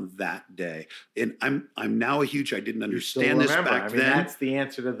perfect on that day. And I'm now a huge, I didn't understand this back then. That's the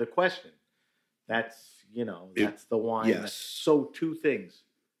answer to the question. That's, that's the wine. Yes. So two things.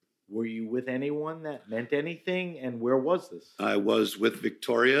 Were you with anyone that meant anything? And where was this? I was with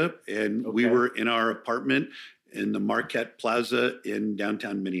Victoria, and we were in our apartment in the Marquette Plaza in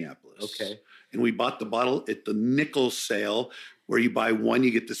downtown Minneapolis. Okay. And we bought the bottle at the nickel sale, where you buy one,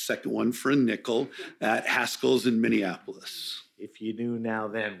 you get the second one for a nickel at Haskell's in Minneapolis. If you knew now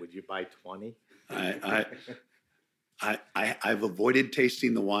then, would you buy 20? I've avoided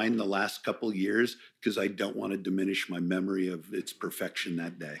tasting the wine the last couple of years because I don't want to diminish my memory of its perfection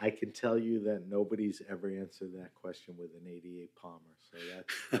that day. I can tell you that nobody's ever answered that question with an 88 Palmer, so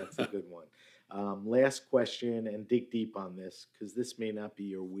that's a good one. Last question, and dig deep on this because this may not be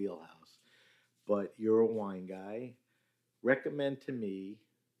your wheelhouse, but you're a wine guy. Recommend to me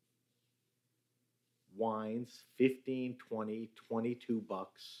wines, 15, 20, 22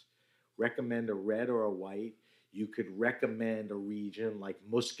 bucks. Recommend a red or a white. You could recommend a region like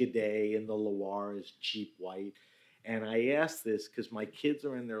Muscadet in the Loire is cheap white. And I ask this because my kids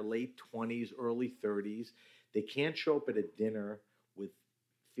are in their late 20s, early 30s. They can't show up at a dinner with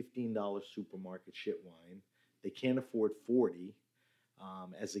 $15 supermarket shit wine. They can't afford 40.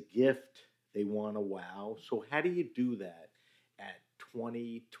 As a gift, they want a wow. So how do you do that at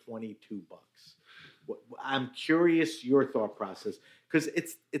 20, 22 bucks? I'm curious your thought process because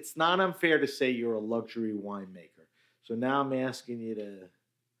it's not unfair to say you're a luxury winemaker. So now I'm asking you to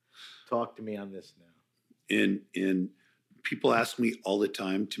talk to me on this now. And people ask me all the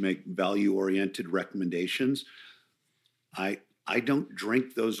time to make value-oriented recommendations. I don't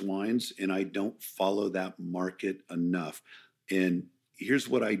drink those wines and I don't follow that market enough. And here's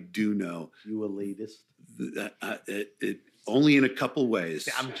what I do know. You elitist? Only in a couple ways.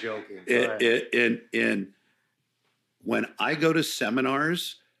 I'm joking. And when I go to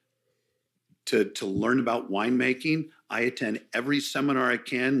seminars to learn about winemaking, I attend every seminar I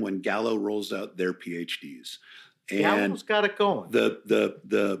can when Gallo rolls out their PhDs. And Gallo's got it going.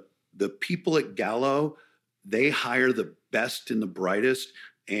 The people at Gallo, they hire the best and the brightest.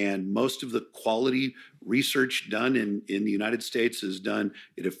 And most of the quality research done in the United States is done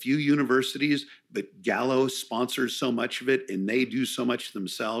at a few universities, but Gallo sponsors so much of it and they do so much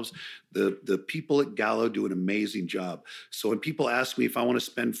themselves. The people at Gallo do an amazing job. So when people ask me if I want to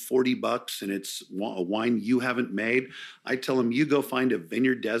spend $40 and it's a wine you haven't made, I tell them you go find a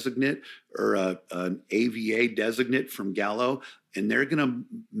vineyard designate or an AVA designate from Gallo, and they're going to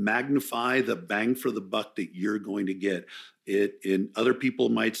magnify the bang for the buck that you're going to get. And other people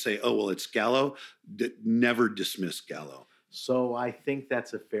might say, oh, well, it's Gallo. Never dismiss Gallo. So I think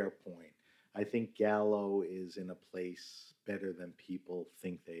that's a fair point. I think Gallo is in a place better than people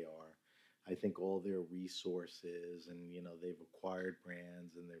think they are. I think all their resources and, they've acquired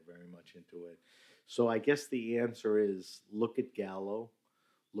brands and they're very much into it. So I guess the answer is look at Gallo,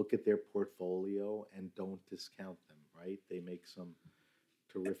 look at their portfolio, and don't discount them, right? They make some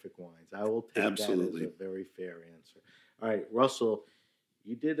terrific wines. I will take Absolutely. that as a very fair answer. All right, Russell,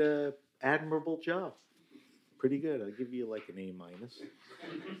 you did an admirable job. Pretty good. I'll give you like an A minus.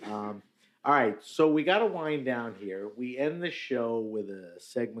 All right, so we got to wind down here. We end the show with a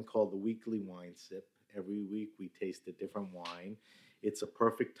segment called the Weekly Wine Sip. Every week we taste a different wine. It's a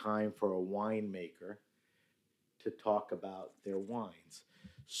perfect time for a winemaker to talk about their wines.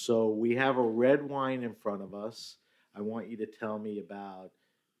 So we have a red wine in front of us. I want you to tell me about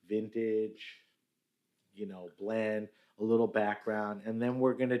vintage, blend, a little background, and then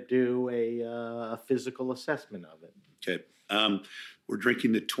we're going to do a physical assessment of it. Okay. We're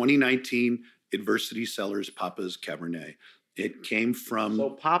drinking the 2019 Adversity Cellars Papa's Cabernet. It came from...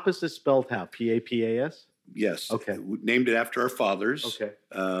 So Papa's is spelled how? P-A-P-A-S? Yes. Okay. We named it after our fathers. Okay.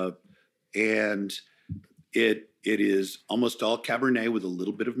 And it is almost all Cabernet with a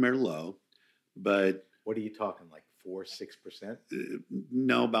little bit of Merlot, but... What are you talking, like 4-6%?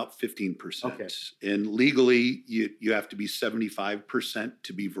 No, about 15%. Okay. And legally, you have to be 75%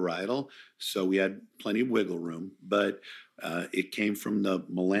 to be varietal. So we had plenty of wiggle room. But it came from the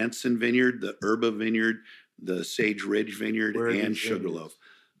Melanson Vineyard, the Herba Vineyard, the Sage Ridge Vineyard, and Sugarloaf.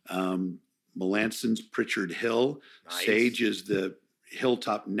 Melanson's Pritchard Hill. Nice. Sage is the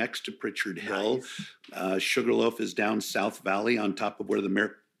hilltop next to Pritchard Hill. Nice. Sugarloaf is down South Valley on top of where the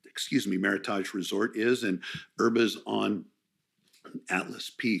Meritage Resort is, and Herba's on Atlas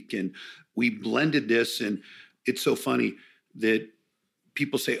Peak. And we blended this, and it's so funny that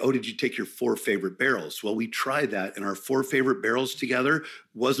people say, oh, did you take your 4 favorite barrels? Well, we tried that, and our 4 favorite barrels together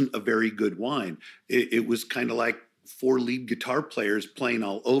wasn't a very good wine. It was kind of like 4 lead guitar players playing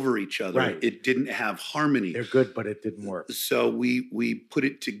all over each other. Right. It didn't have harmony. They're good, but it didn't work. So we put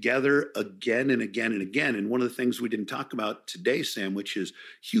it together again and again and again. And one of the things we didn't talk about today, Sam, which is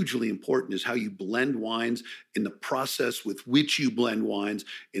hugely important, is how you blend wines and the process with which you blend wines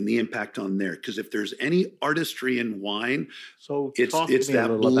and the impact on there. Because if there's any artistry in wine, so it's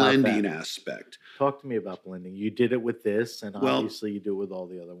that blending aspect. Talk to me about blending. You did it with this, and obviously you do it with all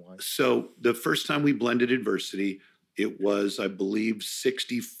the other wines. So the first time we blended Adversity, it was, I believe,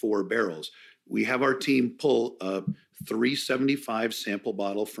 64 barrels. We have our team pull a 375 sample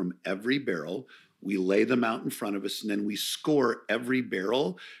bottle from every barrel. we lay them out in front of us, and then we score every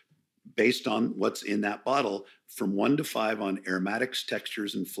barrel based on what's in that bottle from 1 to 5 on aromatics,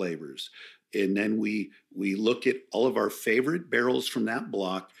 textures, and flavors. And then we look at all of our favorite barrels from that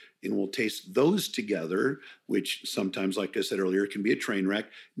block, and we'll taste those together, which sometimes, like I said earlier, can be a train wreck,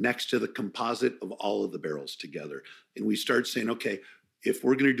 next to the composite of all of the barrels together. And we start saying, okay, if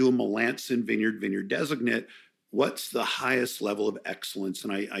we're going to do a Melanson vineyard designate, what's the highest level of excellence?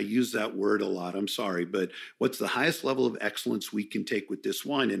 And I use that word a lot, I'm sorry, but what's the highest level of excellence we can take with this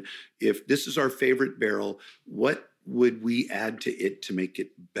wine? And if this is our favorite barrel, what would we add to it to make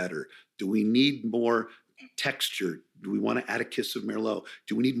it better? Do we need more texture? Do we want to add a kiss of Merlot?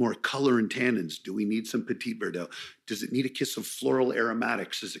 Do we need more color and tannins? Do we need some Petit Verdot? Does it need a kiss of floral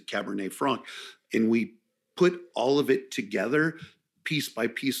aromatics? Is it Cabernet Franc? And we put all of it together piece by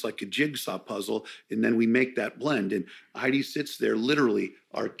piece like a jigsaw puzzle, and then we make that blend. And Heidi sits there, literally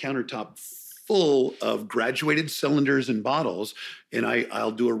our countertop full of graduated cylinders and bottles, and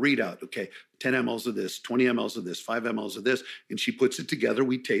I'll do a readout. Okay, 10 mLs of this, 20 mLs of this, 5 mLs of this, and she puts it together.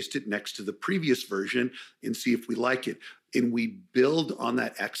 We taste it next to the previous version and see if we like it. And we build on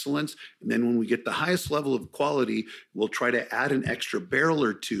that excellence. And then when we get the highest level of quality, we'll try to add an extra barrel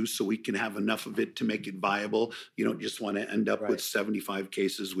or two so we can have enough of it to make it viable. You don't just want to end up with 75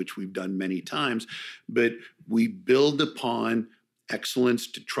 cases, which we've done many times, but we build upon excellence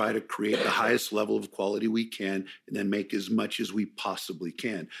to try to create the highest level of quality we can and then make as much as we possibly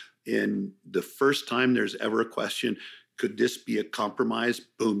can. And the first time there's ever a question, could this be a compromise?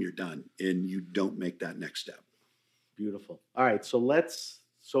 Boom, you're done. And you don't make that next step. Beautiful. All right, so let's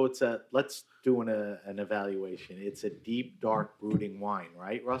do an evaluation. It's a deep, dark, brooding wine,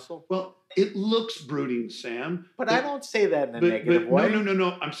 right, Russell? Well, it looks brooding, Sam. But I don't say that in a negative way.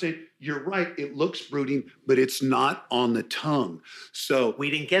 No. I'm saying you're right. It looks brooding, but it's not on the tongue. So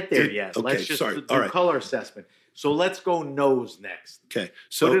we didn't get there yet. Okay, let's just sorry. do color assessment. So let's go nose next. Okay.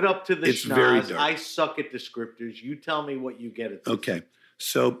 So put it up to the it's very dark. I suck at descriptors. You tell me what you get at this. Okay.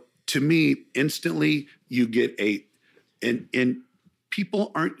 So to me, instantly you get 8. And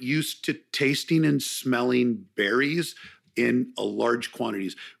people aren't used to tasting and smelling berries in a large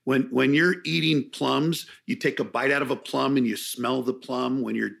quantities. When you're eating plums, you take a bite out of a plum and you smell the plum.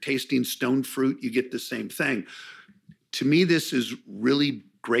 When you're tasting stone fruit, you get the same thing. To me, this is really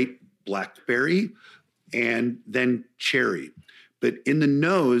great blackberry and then cherry. But in the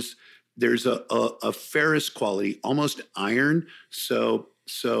nose, there's a ferrous quality, almost iron. So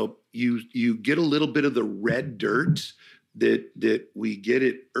you get a little bit of the red dirt that we get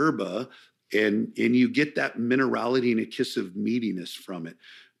at Herba, and you get that minerality and a kiss of meatiness from it.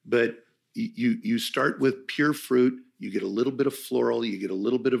 But you start with pure fruit, you get a little bit of floral, you get a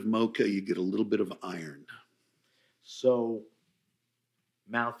little bit of mocha, you get a little bit of iron. So,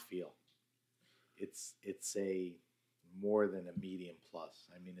 mouthfeel. It's a more than a medium plus.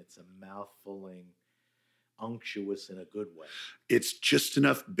 I mean, it's a mouthfulling, unctuous in a good way. It's just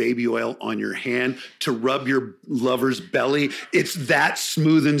enough baby oil on your hand to rub your lover's belly. It's that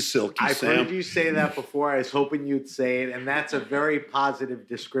smooth and silky, I've Sam. heard you say that before. I was hoping you'd say it, and that's a very positive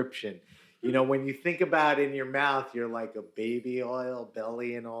description. You know, when you think about it in your mouth, you're like a baby oil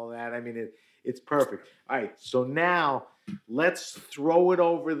belly and all that. I mean, it's perfect. All right, so now let's throw it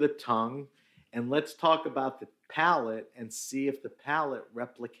over the tongue, and let's talk about the palate and see if the palate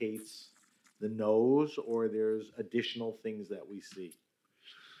replicates the nose or there's additional things that we see.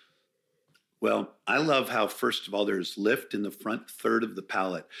 Well, I love how, first of all, there's lift in the front third of the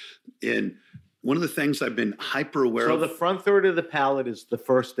palate. And one of the things I've been hyper aware of. So the front third of the palate is the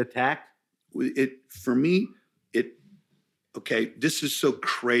first attack? For me, okay, this is so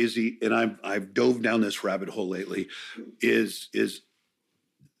crazy, and I've dove down this rabbit hole lately, is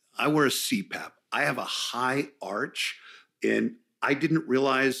I wear a CPAP. I have a high arch, and I didn't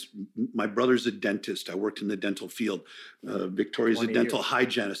realize my brother's a dentist. I worked in the dental field. Victoria's a dental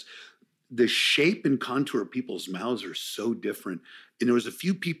hygienist. The shape and contour of people's mouths are so different. And there was a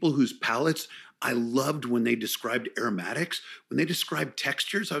few people whose palates I loved when they described aromatics. When they described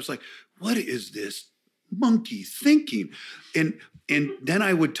textures, I was like, what is this monkey thinking? And then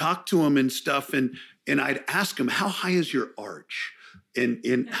I would talk to them and stuff, and I'd ask them, how high is your arch?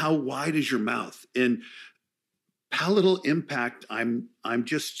 And how wide is your mouth? And palatal impact, I'm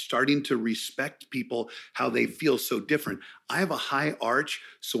just starting to respect people, how they feel so different. I have a high arch,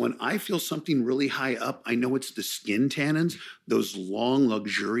 so when I feel something really high up, I know it's the skin tannins, those long,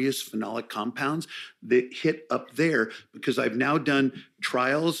 luxurious phenolic compounds that hit up there, because I've now done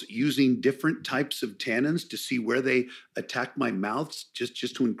trials using different types of tannins to see where they attack my mouth,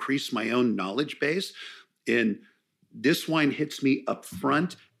 just to increase my own knowledge base. And this wine hits me up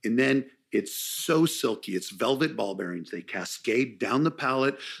front, and then It's so silky. It's velvet ball bearings. They cascade down the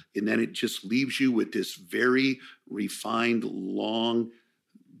palate, and then it just leaves you with this very refined, long,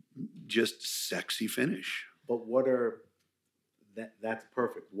 just sexy finish. But that's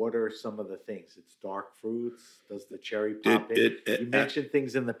perfect. What are some of the things? It's dark fruits. Does the cherry pop in? You mentioned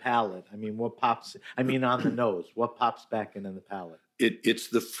things in the palate. I mean, on the nose. What pops back in the palate? It's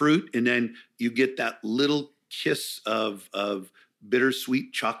the fruit, and then you get that little kiss of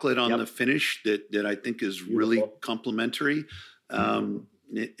bittersweet chocolate on the finish that I think is really complimentary. And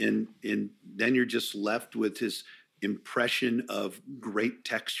then you're just left with this impression of great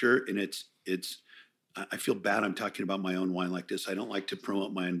texture, and it's. I feel bad I'm talking about my own wine like this. I don't like to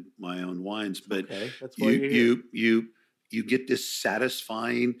promote my own wines, but that's why you get this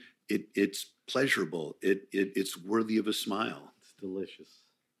satisfying. It's pleasurable. It's worthy of a smile. It's delicious.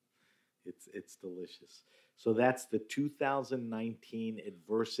 It's delicious. So that's the 2019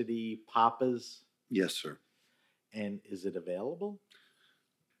 Adversity Papas. Yes, sir. And is it available?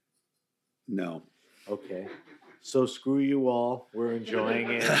 No. Okay. So screw you all. We're enjoying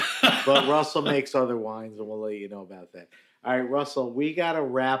it. But Russell makes other wines, and we'll let you know about that. All right, Russell, we got to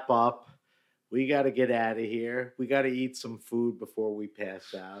wrap up. We got to get out of here. We got to eat some food before we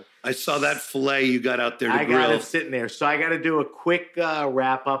pass out. I saw that filet you got out there to grill. I got it sitting there. So I got to do a quick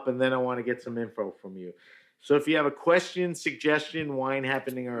wrap up, and then I want to get some info from you. So if you have a question, suggestion, wine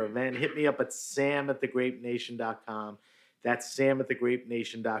happening, or event, hit me up at sam@thegrapenation.com. That's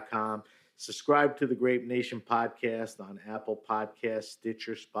sam@thegrapenation.com. Subscribe to the Grape Nation podcast on Apple Podcasts,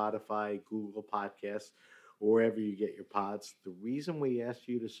 Stitcher, Spotify, Google Podcasts, or wherever you get your pods. The reason we ask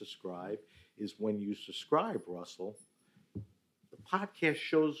you to subscribe is when you subscribe, Russell, the podcast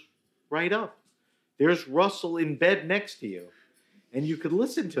shows right up. There's Russell in bed next to you, and you could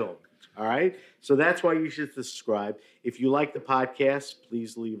listen to him. All right? So that's why you should subscribe. If you like the podcast,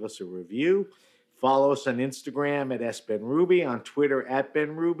 please leave us a review. Follow us on Instagram at SBenRuby, on Twitter at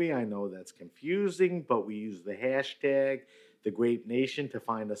BenRuby. I know that's confusing, but we use the hashtag The Grape Nation to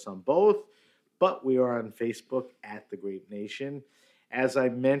find us on both. But we are on Facebook at The Grape Nation. As I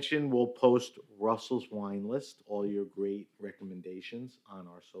mentioned, we'll post Russell's wine list, all your great recommendations on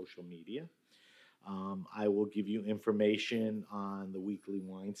our social media. I will give you information on the weekly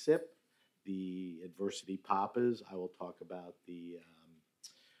wine sip, the Adversity Papas. I will talk about the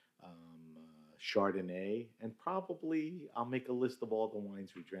Chardonnay, and probably I'll make a list of all the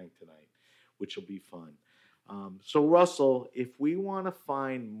wines we drank tonight, which will be fun. So Russell, if we want to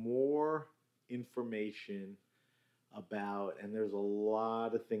find more information about, and there's a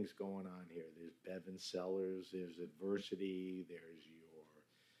lot of things going on here. There's Bevan Cellars, there's Adversity, there's your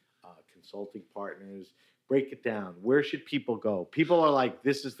consulting partners. Break it down. Where should people go? People are like,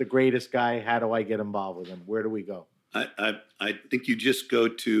 this is the greatest guy. How do I get involved with him? Where do we go? I think you just go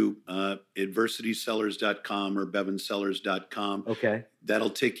to adversitysellers.com or bevancellars.com. Okay. That'll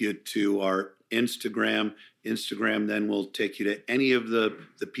take you to our Instagram. Instagram then will take you to any of the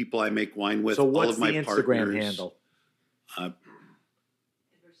people I make wine with. So what's all of my the Instagram partners. handle?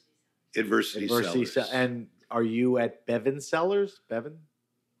 Adversity Cellars. And are you at Bevan Cellars? Bevan?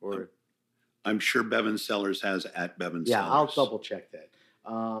 Or I'm sure Bevan Cellars has at Bevan Cellars. Yeah, I'll double check that.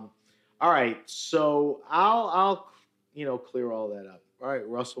 All right, so I'll clear all that up. All right,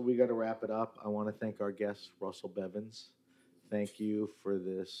 Russell, we got to wrap it up. I want to thank our guest, Russell Bevans. Thank you for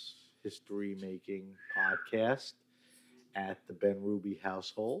this history-making podcast at the BenRuby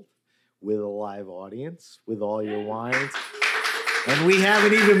household with a live audience, with all your wines. And we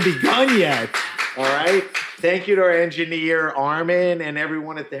haven't even begun yet. All right. Thank you to our engineer, Armin, and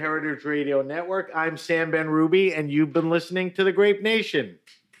everyone at the Heritage Radio Network. I'm Sam BenRuby, and you've been listening to The Grape Nation.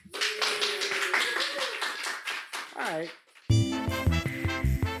 All right.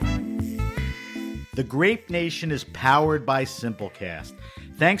 The Grape Nation is powered by Simplecast.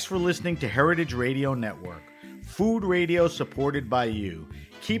 Thanks for listening to Heritage Radio Network. Food radio supported by you.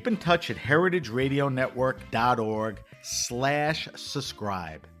 Keep in touch at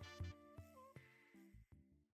heritageradionetwork.org/subscribe.